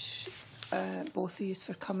much, both of you,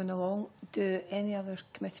 for coming along. Do any other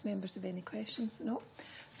committee members have any questions? No?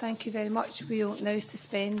 Thank you very much. We'll now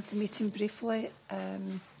suspend the meeting briefly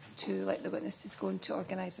to let the witnesses go and to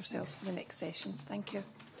organise ourselves for the next session. Thank you.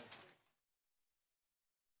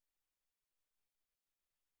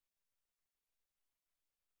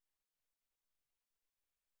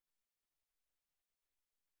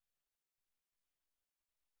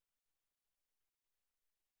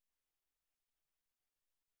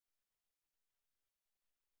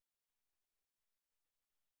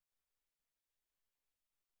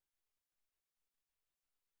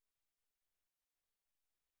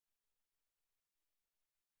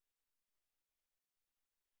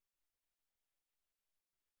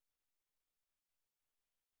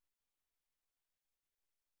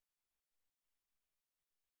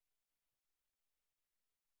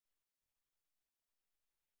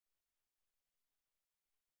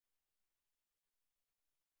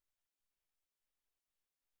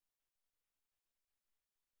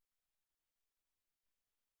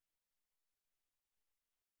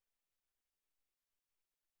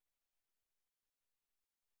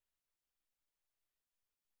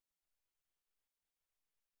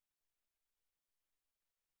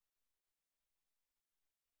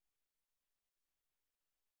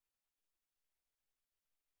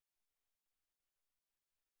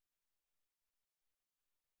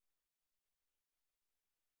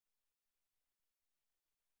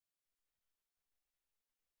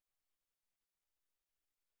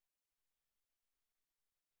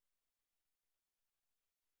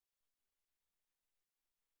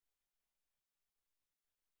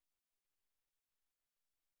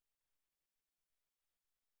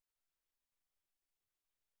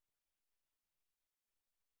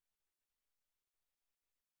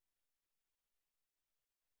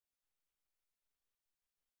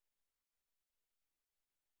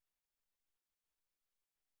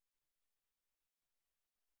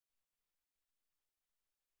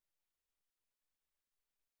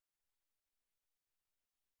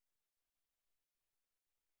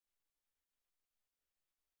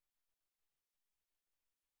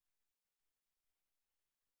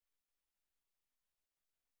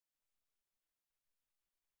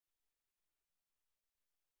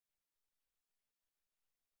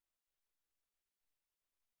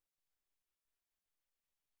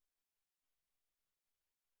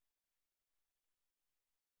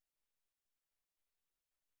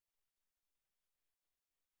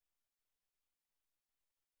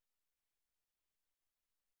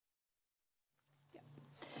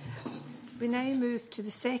 We now move to the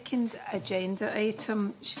second agenda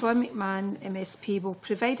item. Siobhan McMahon MSP will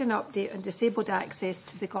provide an update on disabled access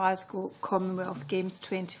to the Glasgow Commonwealth Games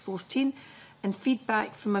 2014 and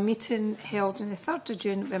feedback from a meeting held on the 3rd of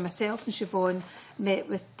June where myself and Siobhan met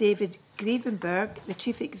with David Grevenberg, the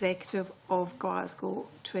Chief Executive of Glasgow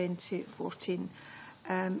 2014.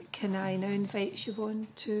 Can I now invite Siobhan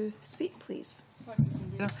to speak, please?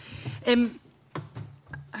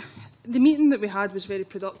 The meeting that we had was very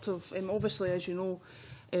productive. Obviously, as you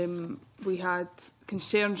know, we had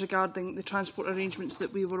concerns regarding the transport arrangements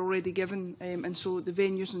that we were already given, and so the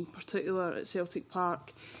venues in particular at Celtic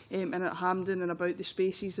Park and at Hampden, and about the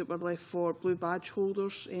spaces that were left for blue badge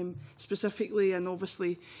holders specifically. And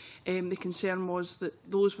obviously the concern was that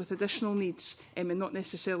those with additional needs, and not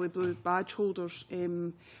necessarily blue badge holders,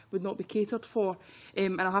 would not be catered for.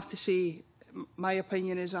 And I have to say, my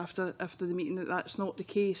opinion is after the meeting that that's not the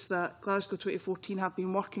case, that Glasgow 2014 have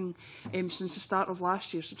been working since the start of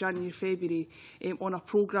last year, so January, February, on a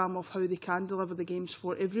programme of how they can deliver the games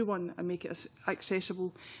for everyone and make it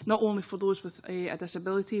accessible, not only for those with a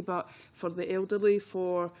disability, but for the elderly,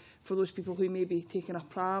 for those people who may be taking a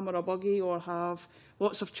pram or a buggy or have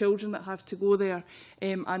lots of children that have to go there,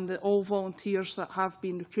 and that all volunteers that have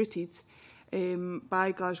been recruited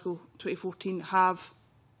by Glasgow 2014 have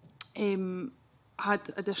had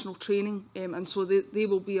additional training, and so they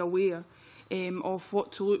will be aware of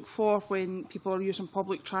what to look for when people are using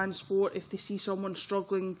public transport. If they see someone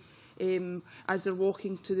struggling as they're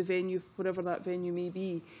walking to the venue, whatever that venue may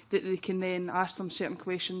be, that they can then ask them certain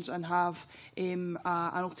questions and have an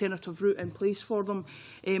alternative route in place for them.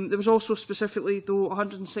 There was also specifically, though,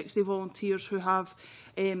 160 volunteers who have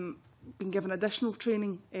been given additional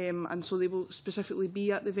training, and so they will specifically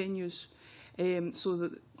be at the venues, so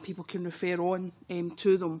that people can refer on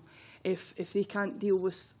to them if they can't deal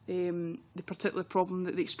with the particular problem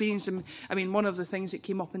that they experience. And I mean, one of the things that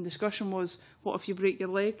came up in discussion was, what if you break your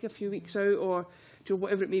leg a few weeks out, or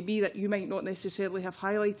whatever it may be, that you might not necessarily have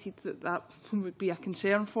highlighted that would be a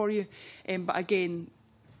concern for you. But again,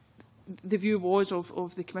 the view was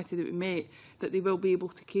of the committee that we met that they will be able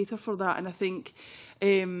to cater for that. And I think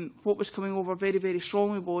what was coming over very, very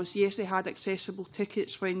strongly was, yes, they had accessible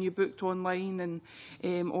tickets when you booked online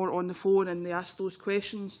and or on the phone, and they asked those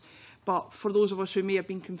questions. But for those of us who may have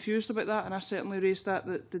been confused about that, and I certainly raised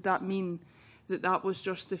that, did that mean that that was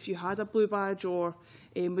just if you had a blue badge, or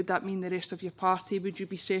would that mean the rest of your party, would you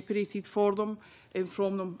be separated for them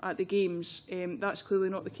from them at the games? That's clearly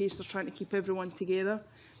not the case. They're trying to keep everyone together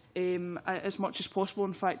as much as possible.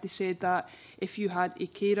 In fact, they said that if you had a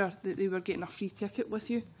carer, that they were getting a free ticket with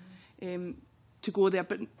you to go there.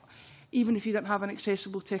 But even if you didn't have an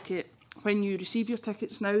accessible ticket, when you receive your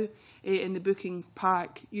tickets now in the booking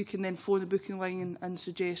pack, you can then phone the booking line and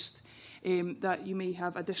suggest that you may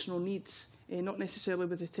have additional needs, not necessarily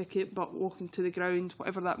with the ticket, but walking to the ground,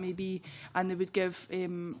 whatever that may be, and they would give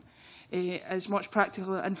as much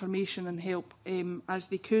practical information and help as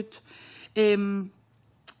they could.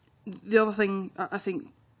 The other thing I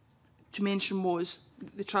think to mention was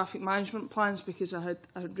the traffic management plans, because I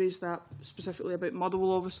had raised that specifically about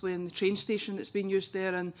Motherwell, obviously, and the train station that's been used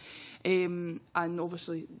there, and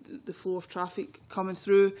obviously the flow of traffic coming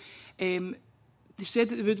through. They said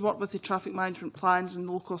that they would work with the traffic management plans and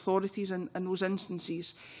local authorities in those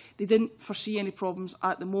instances. They didn't foresee any problems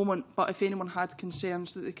at the moment, but if anyone had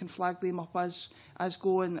concerns, that they can flag them up as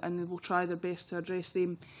go, and they will try their best to address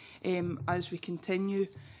them as we continue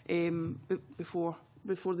before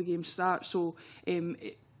the game starts. So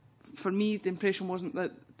for me, the impression wasn't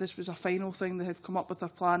that this was a final thing. They have come up with their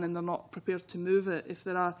plan and they're not prepared to move it. If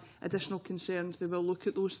there are additional concerns, they will look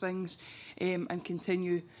at those things and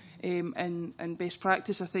continue in best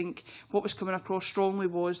practice. I think what was coming across strongly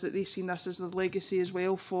was that they've seen this as their legacy as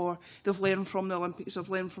well. They've learned from the Olympics, they've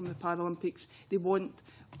learned from the Paralympics. They want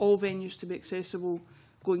all venues to be accessible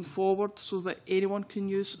going forward, so that anyone can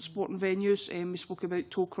use sporting venues. We spoke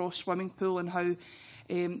about Tollcross swimming pool and how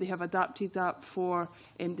they have adapted that for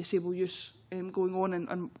disabled use going on,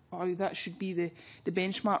 and how that should be the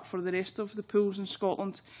benchmark for the rest of the pools in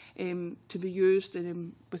Scotland to be used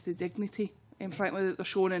with the dignity, frankly, that they're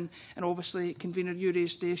shown. And obviously, Convener, you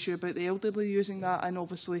raised the issue about the elderly using that, and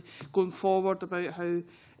obviously going forward about how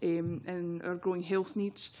in our growing health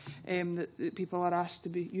needs that people are asked to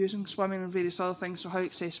be using swimming and various other things. So how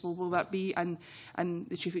accessible will that be? And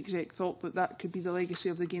the Chief Exec thought that that could be the legacy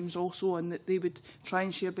of the Games also, and that they would try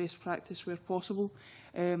and share best practice where possible.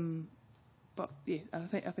 But yeah, I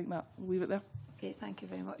think that we'll leave it there. Okay, thank you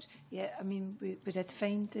very much. Yeah, I mean, we did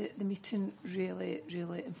find the meeting really,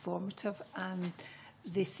 really informative, and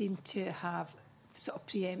they seem to have sort of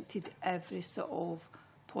preempted every sort of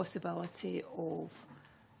possibility of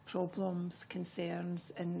problems,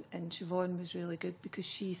 concerns, and Siobhan was really good because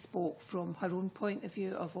she spoke from her own point of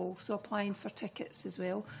view of also applying for tickets as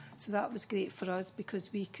well. So that was great for us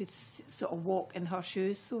because we could sort of walk in her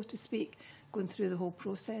shoes, so to speak, going through the whole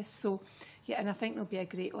process. So, yeah, and I think there'll be a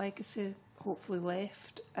great legacy hopefully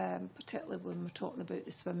left, particularly when we're talking about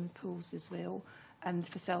the swimming pools as well and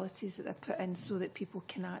the facilities that they're put in so that people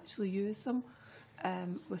can actually use them.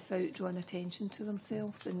 Without drawing attention to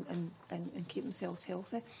themselves and keep themselves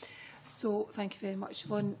healthy. So thank you very much,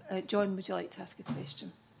 Siobhan. John, would you like to ask a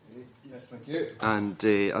question? Yes, thank you. And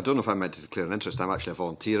I don't know if I'm meant to declare an interest. I'm actually a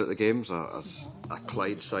volunteer at the Games, as a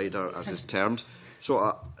Clydesider, as is termed.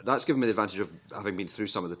 So that's given me the advantage of having been through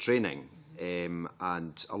some of the training,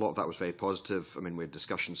 and a lot of that was very positive. I mean, we had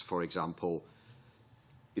discussions, for example,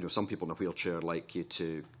 you know, some people in a wheelchair like you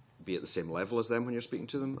to be at the same level as them when you're speaking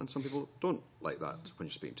to them, and some people don't like that when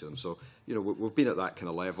you're speaking to them. So, you know, we've been at that kind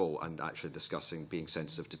of level and actually discussing being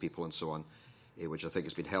sensitive to people and so on, which I think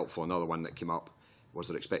has been helpful. Another one that came up was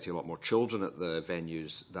they're expecting a lot more children at the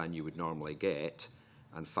venues than you would normally get,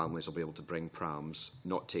 and families will be able to bring prams,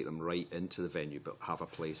 not take them right into the venue, but have a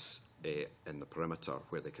place in the perimeter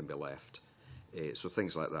where they can be left. So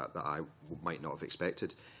things like that that I might not have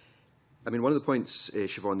expected. I mean, one of the points,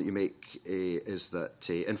 Siobhan, that you make is that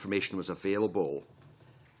information was available.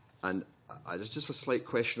 And there's just a slight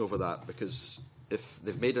question over that, because if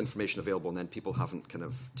they've made information available and then people haven't kind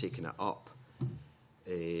of taken it up,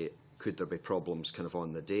 could there be problems kind of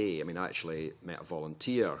on the day? I mean, I actually met a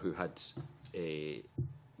volunteer who had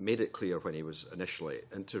made it clear when he was initially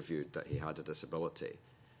interviewed that he had a disability.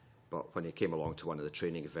 But when he came along to one of the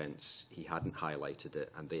training events, he hadn't highlighted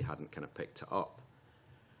it and they hadn't kind of picked it up.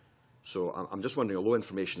 So I'm just wondering, although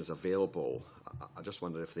information is available, I just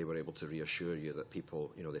wonder if they were able to reassure you that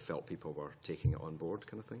people, you know, they felt people were taking it on board,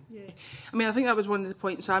 kind of thing. Yeah, I mean, I think that was one of the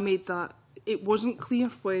points I made, that it wasn't clear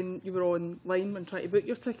when you were online when trying to book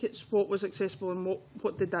your tickets what was accessible and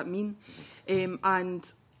what did that mean.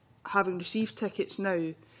 And having received tickets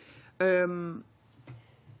now, I'm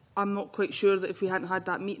not quite sure that if we hadn't had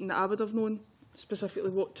that meeting that I would have known specifically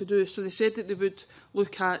what to do. So they said that they would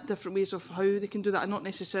look at different ways of how they can do that, and not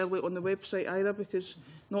necessarily on the website either, because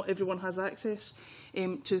not everyone has access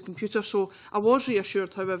to the computer. So I was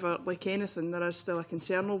reassured, however, like anything, there is still a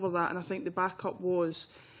concern over that, and I think the backup was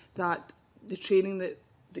that the training that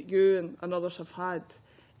you and others have had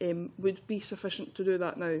would be sufficient to do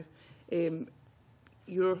that now.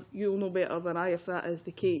 You'll know better than I if that is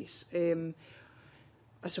the case.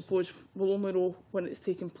 I suppose we'll only know when it's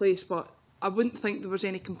taking place, but I wouldn't think there was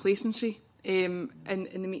any complacency in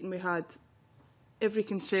the meeting we had. Every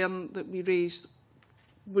concern that we raised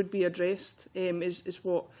would be addressed, is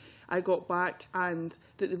what I got back, and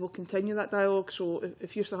that they will continue that dialogue. So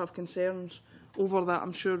if you still have concerns over that,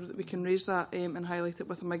 I'm sure that we can raise that and highlight it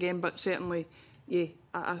with them again. But certainly, yeah,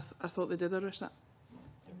 I thought they did address that.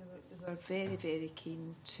 And they were very, very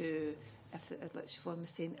keen to, like Siobhan was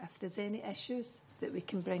saying, if there's any issues that we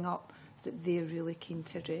can bring up, that they're really keen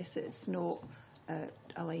to address it. It's not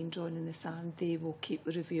a line drawn in the sand. They will keep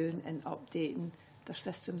reviewing and updating their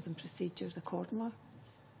systems and procedures accordingly.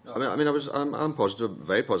 I'm positive,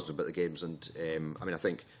 very positive about the Games, and I mean, I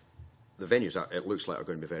think the venues it looks like are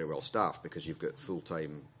going to be very well staffed, because you've got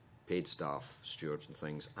full-time paid staff, stewards and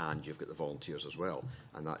things, and you've got the volunteers as well,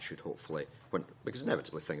 and that should hopefully, because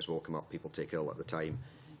inevitably things will come up, people take ill at the time,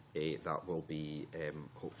 that will be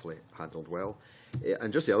hopefully handled well.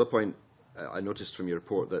 And just the other point, I noticed from your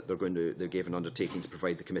report that they gave an undertaking to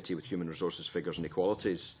provide the committee with human resources figures and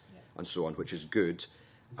equalities and so on, which is good.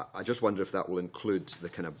 I just wonder if that will include the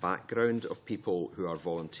kind of background of people who are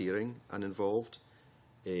volunteering and involved.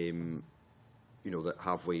 You know, that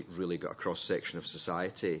have we really got a cross-section of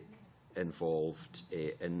society involved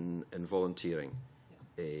in volunteering,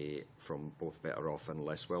 from both better off and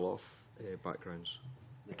less well off backgrounds?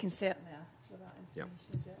 We can certainly ask for that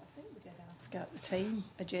information. Yeah. I think we did ask at the time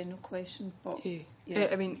a general question, but yeah,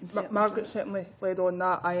 I mean, Margaret certainly led on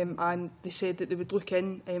that, and they said that they would look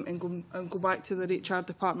in and go back to their HR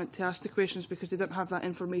department to ask the questions, because they didn't have that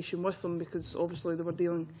information with them, because obviously they were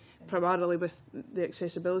dealing primarily with the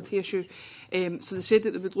accessibility issue. So they said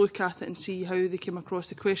that they would look at it and see how they came across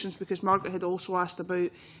the questions, because Margaret had also asked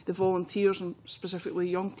about the volunteers, and specifically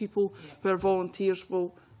young people who are volunteers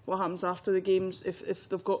will what happens after the games. If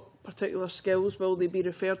they've got particular skills, will they be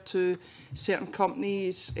referred to certain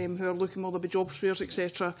companies who are looking, will there be job fairs,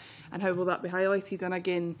 etc., and how will that be highlighted? And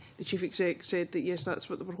again, the Chief Exec said that yes, that's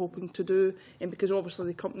what they were hoping to do, and because obviously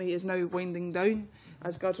the company is now winding down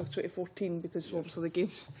as Glasgow 2014, because obviously the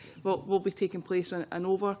games will be taking place and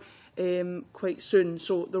over quite soon.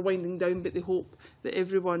 So they're winding down, but they hope that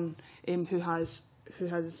everyone who has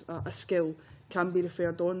a skill can be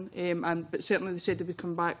referred on. But certainly they said they would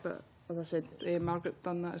come back, but as I said, Margaret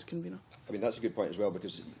done that as convener. I mean, that's a good point as well,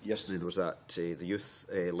 because yesterday there was that the Youth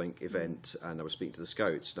Link event, and I was speaking to the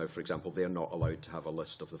Scouts. Now, for example, they're not allowed to have a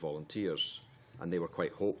list of the volunteers, and they were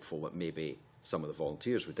quite hopeful that maybe some of the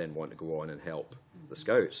volunteers would then want to go on and help the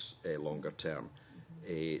Scouts longer term.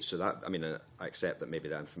 So that, I mean, I accept that maybe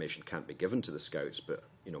that information can't be given to the Scouts, but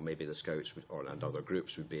you know, maybe the Scouts would, and other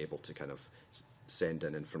groups would be able to kind of send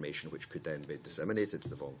in information which could then be disseminated to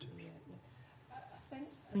the volunteers.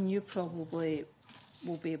 I mean, you probably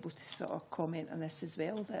will be able to sort of comment on this as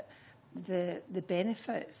well, that the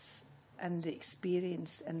benefits and the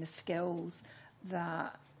experience and the skills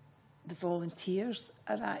that the volunteers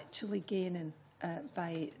are actually gaining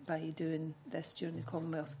by doing this during the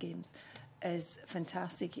Commonwealth Games is a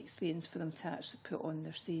fantastic experience for them to actually put on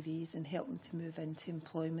their CVs and help them to move into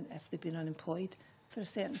employment if they've been unemployed for a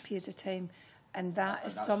certain period of time. And that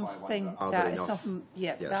is something that is something,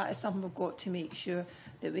 yeah, yes, that is something we've got to make sure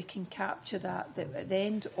that we can capture that at the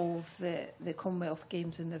end of the Commonwealth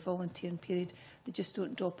Games in their volunteering period, they just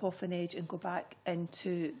don't drop off an edge and go back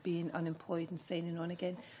into being unemployed and signing on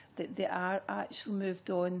again. That they are actually moved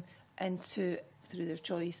on into, through their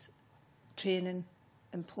choice, training,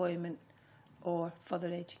 employment, or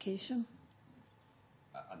further education.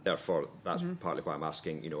 And therefore, that's partly why I'm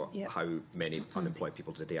asking, you know, how many unemployed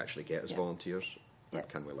people did they actually get as volunteers? And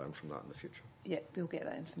can we learn from that in the future? Yeah, we'll get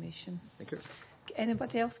that information. Thank you.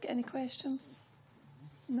 Anybody else get any questions?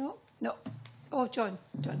 No? No. Oh, John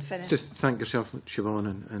finish. Just thank yourself,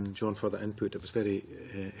 Siobhan, and John, for that input. It was very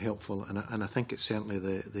helpful, and I think it's certainly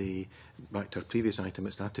the back to our previous item,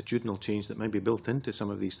 it's the attitudinal change that might be built into some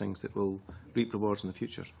of these things that will reap rewards in the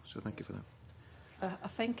future. So thank you for that. I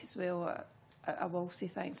think as well, I will say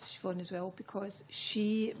thanks to Siobhan as well, because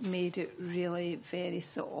she made it really very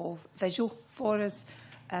sort of visual for us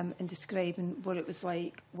in describing what it was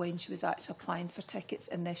like when she was actually applying for tickets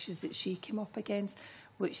and the issues that she came up against,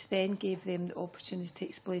 which then gave them the opportunity to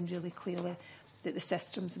explain really clearly that the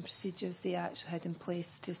systems and procedures they actually had in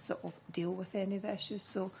place to sort of deal with any of the issues.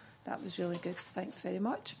 So that was really good, so thanks very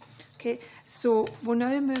much. Okay, so we'll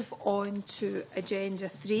now move on to Agenda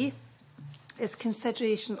 3. Is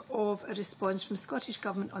consideration of a response from the Scottish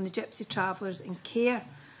Government on the Gypsy Travellers in Care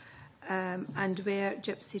and Where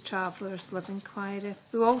Gypsy Travellers Live inquiry.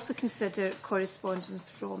 We will also consider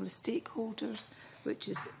correspondence from the stakeholders, which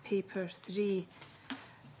is paper 3.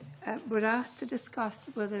 We're asked to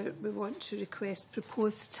discuss whether we want to request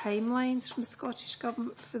proposed timelines from the Scottish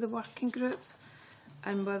Government for the working groups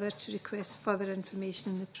and whether to request further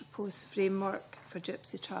information in the proposed framework for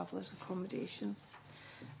Gypsy Travellers accommodation.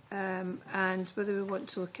 And whether we want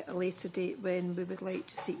to look at a later date when we would like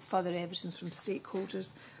to seek further evidence from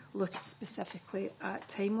stakeholders, looking specifically at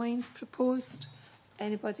timelines proposed.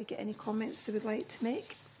 Anybody get any comments they would like to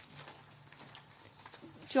make?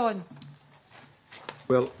 John.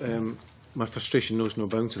 Well, my frustration knows no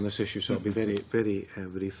bounds on this issue, so I'll be very, very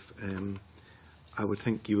brief. I would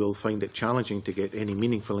think you will find it challenging to get any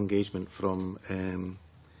meaningful engagement from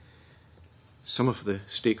some of the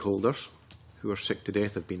stakeholders who are sick to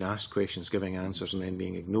death of being asked questions, giving answers and then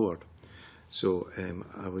being ignored. So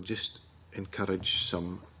I would just encourage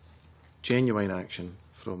some genuine action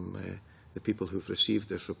from the people who've received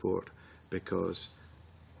this report, because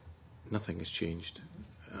nothing has changed,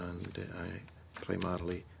 and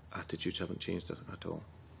primarily attitudes haven't changed at all.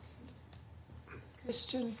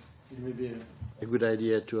 Christian? It may be a good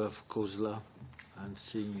idea to have COSLA and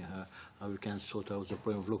seeing how we can sort out the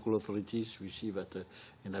problem of local authorities. We see that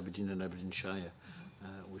in Aberdeen and Aberdeenshire,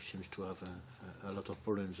 we seem to have a lot of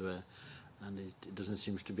problems there, and it doesn't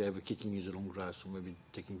seem to be ever kicking in the long grass, or maybe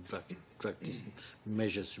taking practice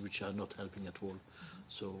measures which are not helping at all.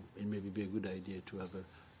 So it may be a good idea to have a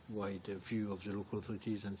wide view of the local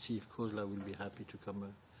authorities and see if COSLA will be happy to come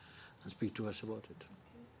and speak to us about it.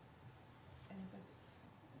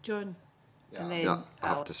 John? Yeah, and then I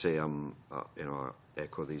have to say, you know, I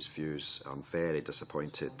echo these views. I'm very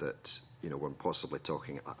disappointed that, you know, we're possibly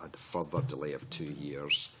talking a further delay of 2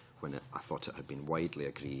 years when I thought it had been widely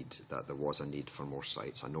agreed that there was a need for more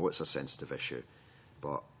sites. I know it's a sensitive issue,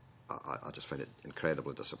 but I just find it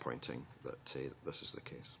incredibly disappointing that this is the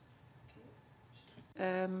case.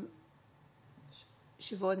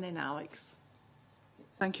 Siobhan, then Alex.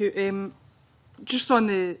 Thank you. Just on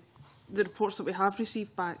the reports that we have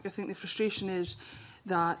received back, I think the frustration is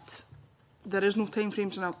that there is no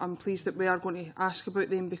timeframes, and I'm pleased that we are going to ask about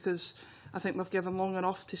them, because I think we've given long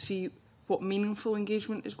enough to see what meaningful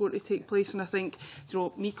engagement is going to take place. And I think, you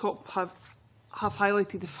know, MECOP have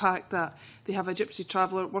highlighted the fact that they have a Gypsy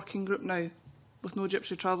Traveller working group now with no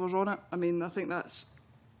Gypsy Travellers on it. I mean, I think that's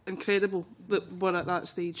incredible that we're at that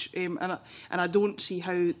stage, and I don't see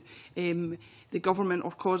how the government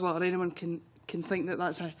or COSLA or anyone can think that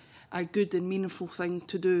that's a good and meaningful thing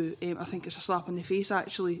to do. I think it's a slap in the face,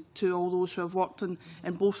 actually, to all those who have worked in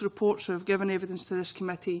both reports, who have given evidence to this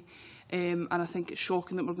committee, and I think it's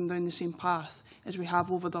shocking that we're going down the same path as we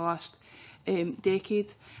have over the last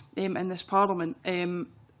decade in this Parliament. The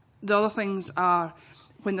other things are,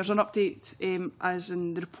 when there's an update, as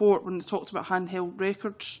in the report, when they talked about handheld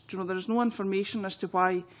records, you know, there is no information as to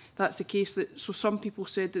why that's the case. So some people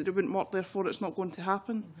said that they wouldn't work, therefore it's not going to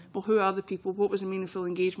happen. Well, who are the people? What was the meaningful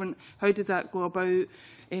engagement? How did that go about?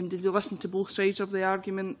 Did we listen to both sides of the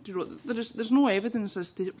argument? You know, there's no evidence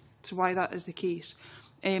as to why that is the case.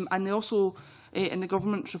 And they also, in the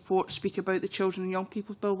government's report, speak about the Children and Young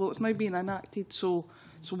People's Bill. Well, it's now being enacted, so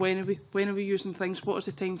when are we using things? What is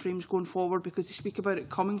the timeframes going forward? Because they speak about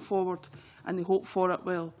it coming forward and they hope for it.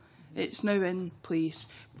 Well, it's now in place.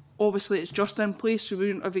 Obviously, it's just in place, so we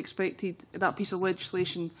wouldn't have expected that piece of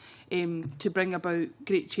legislation to bring about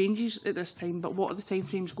great changes at this time. But what are the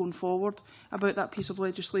timeframes going forward about that piece of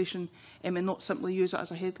legislation, and not simply use it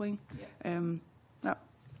as a headline? Yeah.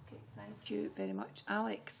 Okay, thank you very much.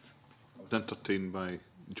 Alex? I was entertained by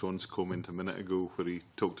John's comment a minute ago where he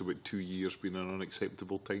talked about 2 years being an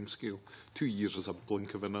unacceptable timescale. 2 years is a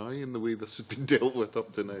blink of an eye in the way this has been dealt with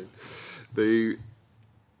up to now. There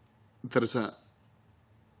is a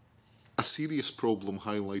serious problem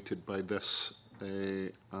highlighted by this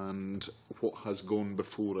and what has gone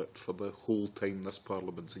before it for the whole time this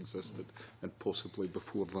Parliament's existed, and possibly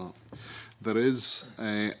before that. There is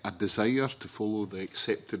a desire to follow the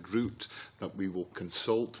accepted route, that we will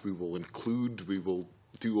consult, we will include, we will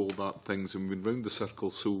do all that things, and we've been round the circle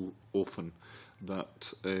so often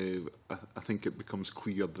that I think it becomes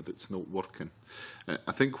clear that it's not working.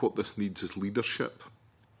 I think what this needs is leadership,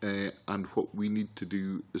 and what we need to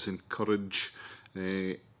do is encourage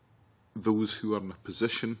those who are in a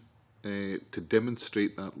position to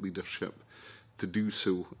demonstrate that leadership to do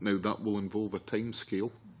so. Now, that will involve a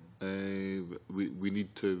timescale. We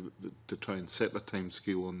need to try and set a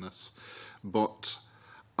timescale on this, but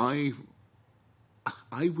I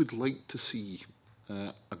would like to see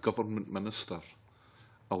a government minister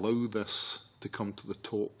allow this to come to the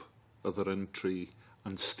top of their entry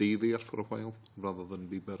and stay there for a while rather than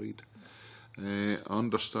be buried. I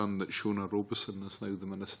understand that Shona Robeson is now the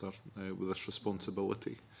minister with this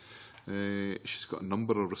responsibility. She's got a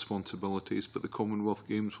number of responsibilities, but the Commonwealth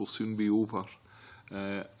Games will soon be over,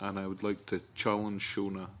 and I would like to challenge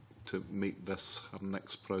Shona to make this her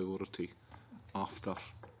next priority after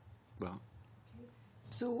that.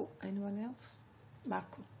 So, anyone else?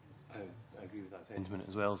 Marco? I agree with that sentiment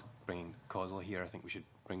as well as bringing COSLA here. I think we should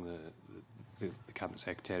bring the Cabinet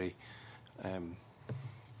Secretary.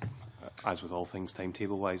 As with all things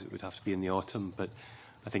timetable-wise, it would have to be in the autumn, but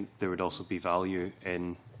I think there would also be value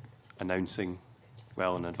in announcing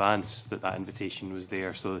well in advance that that invitation was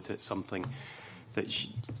there, so that it's something that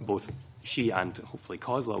both she and hopefully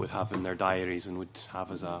COSLA would have in their diaries and would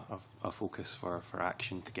have as a focus for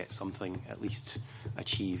action to get something at least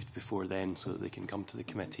achieved before then, so that they can come to the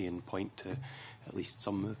committee and point to at least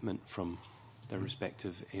some movement from their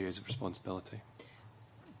respective areas of responsibility.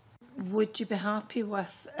 Would you be happy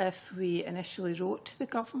with if we initially wrote to the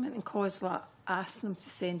government and COSLA asked them to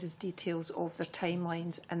send us details of their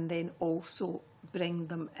timelines and then also bring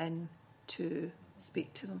them in to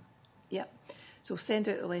speak to them? Yep. So send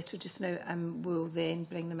out the letter just now and we'll then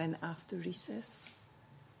bring them in after recess.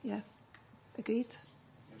 Yeah? Agreed?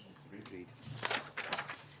 Agreed.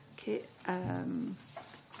 Okay.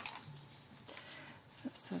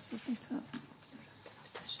 That's us, isn't it?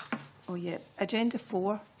 Petition. Oh, yeah. Agenda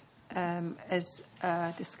 4 is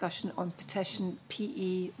a discussion on petition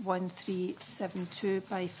PE 1372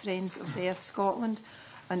 by Friends of the Earth Scotland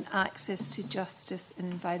on access to justice in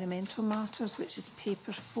environmental matters, which is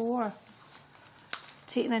paper 4.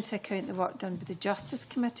 Taking into account the work done by the Justice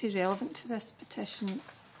Committee relevant to this petition,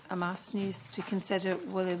 I'm asking you to consider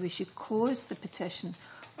whether we should close the petition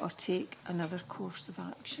or take another course of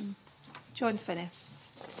action. John Finney.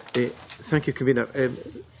 Thank you, Convener.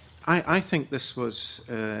 I think this was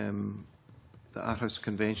the Aarhus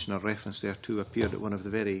Convention, or reference there to, appeared at one of the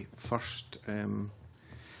very first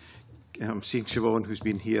I'm seeing Siobhan, who's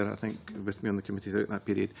been here, I think, with me on the committee throughout that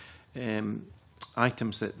period,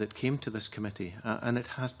 items that came to this committee, and it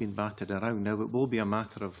has been battered around. Now, it will be a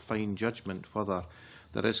matter of fine judgment whether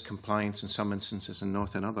there is compliance in some instances and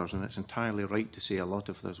not in others, and it's entirely right to say a lot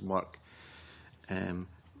of this work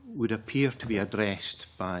would appear to be addressed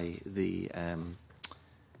by the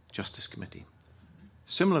Justice Committee.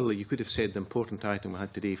 Similarly, you could have said the important item we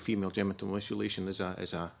had today, female genital mutilation, is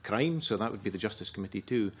a crime, so that would be the Justice Committee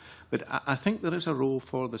too. But I think there is a role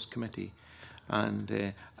for this committee,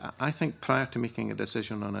 and I think prior to making a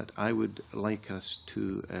decision on it, I would like us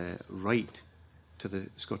to write to the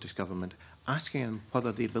Scottish Government, asking them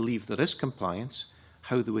whether they believe there is compliance,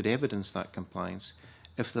 how they would evidence that compliance,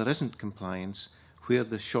 if there isn't compliance, where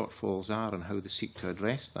the shortfalls are and how they seek to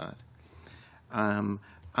address that.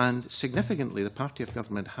 And significantly, the party of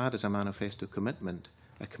government had as a manifesto commitment,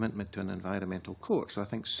 a commitment to an environmental court. So I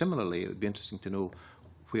think similarly, it would be interesting to know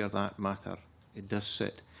where that matter does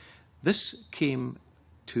sit. This came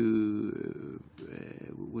to,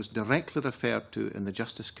 was directly referred to in the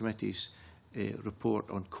Justice Committee's report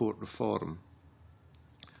on court reform,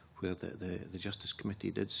 where the Justice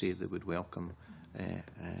Committee did say they would welcome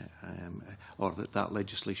or that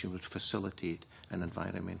legislation would facilitate an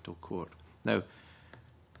environmental court. Now,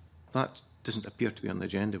 that doesn't appear to be on the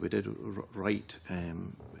agenda. We did write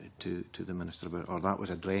to the Minister about, or that was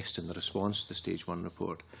addressed in the response to the Stage 1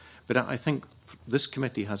 report. But I think this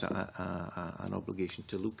committee has an obligation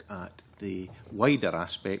to look at the wider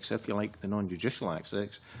aspects, if you like, the non-judicial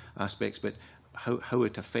aspects, but how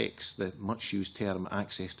it affects the much-used term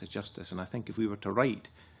access to justice. And I think if we were to write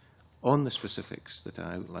on the specifics that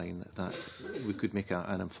I outline, that we could make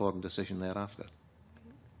an informed decision thereafter.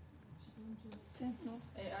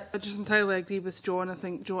 I just entirely agree with John. I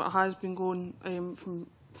think, Joe, it has been going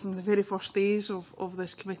from the very first days of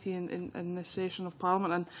this committee in this session of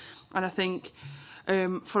Parliament, and I think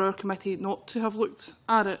for our committee not to have looked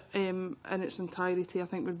at it in its entirety, I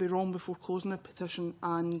think would be wrong before closing the petition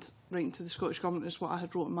and writing to the Scottish Government, is what I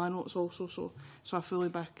had wrote in my notes also. So I fully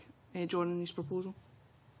back John in his proposal.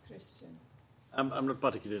 Christian. I'm not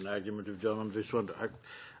particularly in argument with John on this one.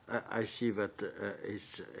 I see that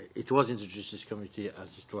it was in the Justice Committee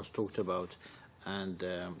as it was talked about, and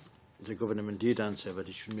the government did answer that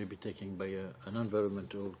it should maybe be taken by an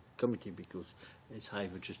environmental committee because it's high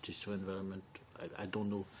for justice to environment. I don't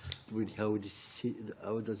know really how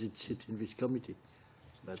does it sit in this committee,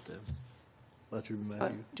 but that would be my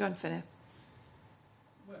view. John Finney.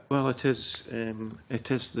 Well, it is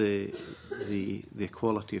the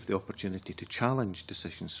equality of the opportunity to challenge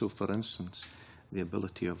decisions. So, for instance, the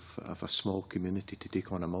ability of a small community to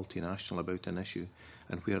take on a multinational about an issue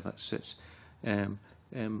and where that sits.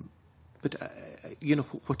 But you know,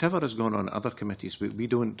 whatever has gone on in other committees, we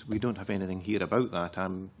don't have anything here about that.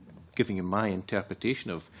 I'm giving you my interpretation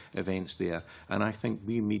of events there, and I think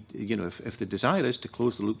we meet. You know, if the desire is to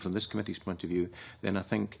close the loop from this committee's point of view, then I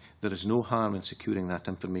think there is no harm in securing that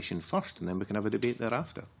information first, and then we can have a debate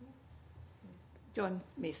thereafter. John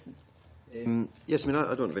Mason. Yes, I mean,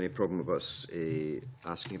 I don't have any problem with us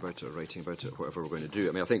asking about it or writing about it, whatever we're going to do.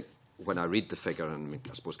 I mean, I think when I read the figure, and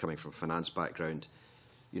I suppose coming from a finance background,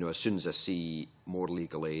 you know, as soon as I see more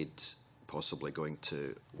legal aid possibly going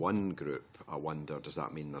to one group, I wonder, does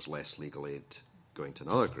that mean there's less legal aid going to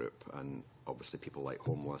another group? And obviously people like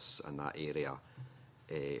homeless and that area,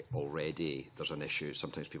 already there's an issue,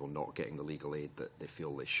 sometimes people not getting the legal aid that they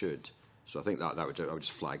feel they should. So I think that I would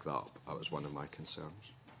just flag that up. That was one of my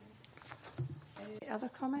concerns. Other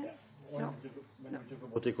comments? No.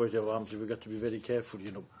 About equality of arms, we've got to be very careful.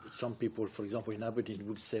 You know, some people, for example, in Aberdeen,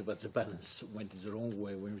 would say that the balance went the wrong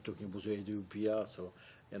way when we're talking about the ADUPR. So,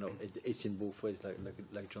 you know, it's in both ways,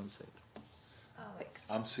 like John said. Alex.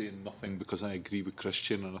 I'm saying nothing because I agree with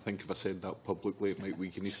Christian, and I think if I said that publicly, it might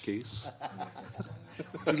weaken his case.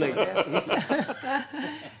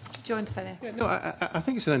 John Finney. Yeah, no, I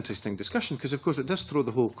think it's an interesting discussion because, of course, it does throw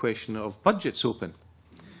the whole question of budgets open.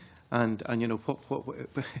 And you know,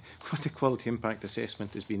 what equality impact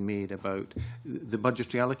assessment has been made about the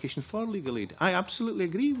budgetary allocation for legal aid? I absolutely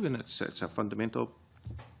agree with it. It's a fundamental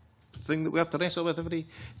thing that we have to wrestle with every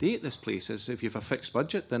day at this place, is if you have a fixed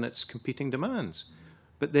budget, then it's competing demands.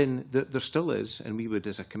 But then there still is, and we would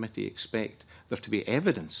as a committee expect there to be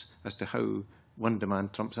evidence as to how one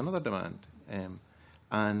demand trumps another demand.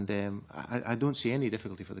 I don't see any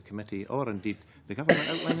difficulty for the committee or indeed the government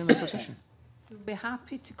outlining their position. We'll be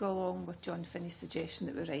happy to go along with John Finney's suggestion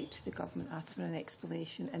that we write to the government, ask for an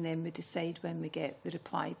explanation, and then we decide when we get the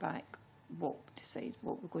reply back what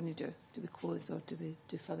we're going to do. Do we close or do we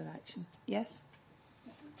do further action? Yes?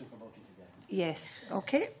 Yes, we'll talk about it again. Yes.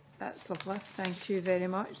 Okay. That's lovely. Thank you very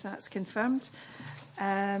much. That's confirmed.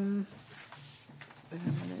 The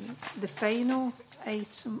final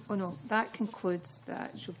item, oh no, that concludes the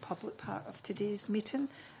actual public part of today's meeting,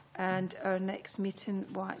 and our next meeting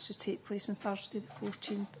will actually take place on Thursday the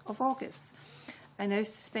 14th of August. I now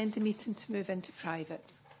suspend the meeting to move into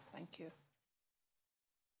private. Thank you.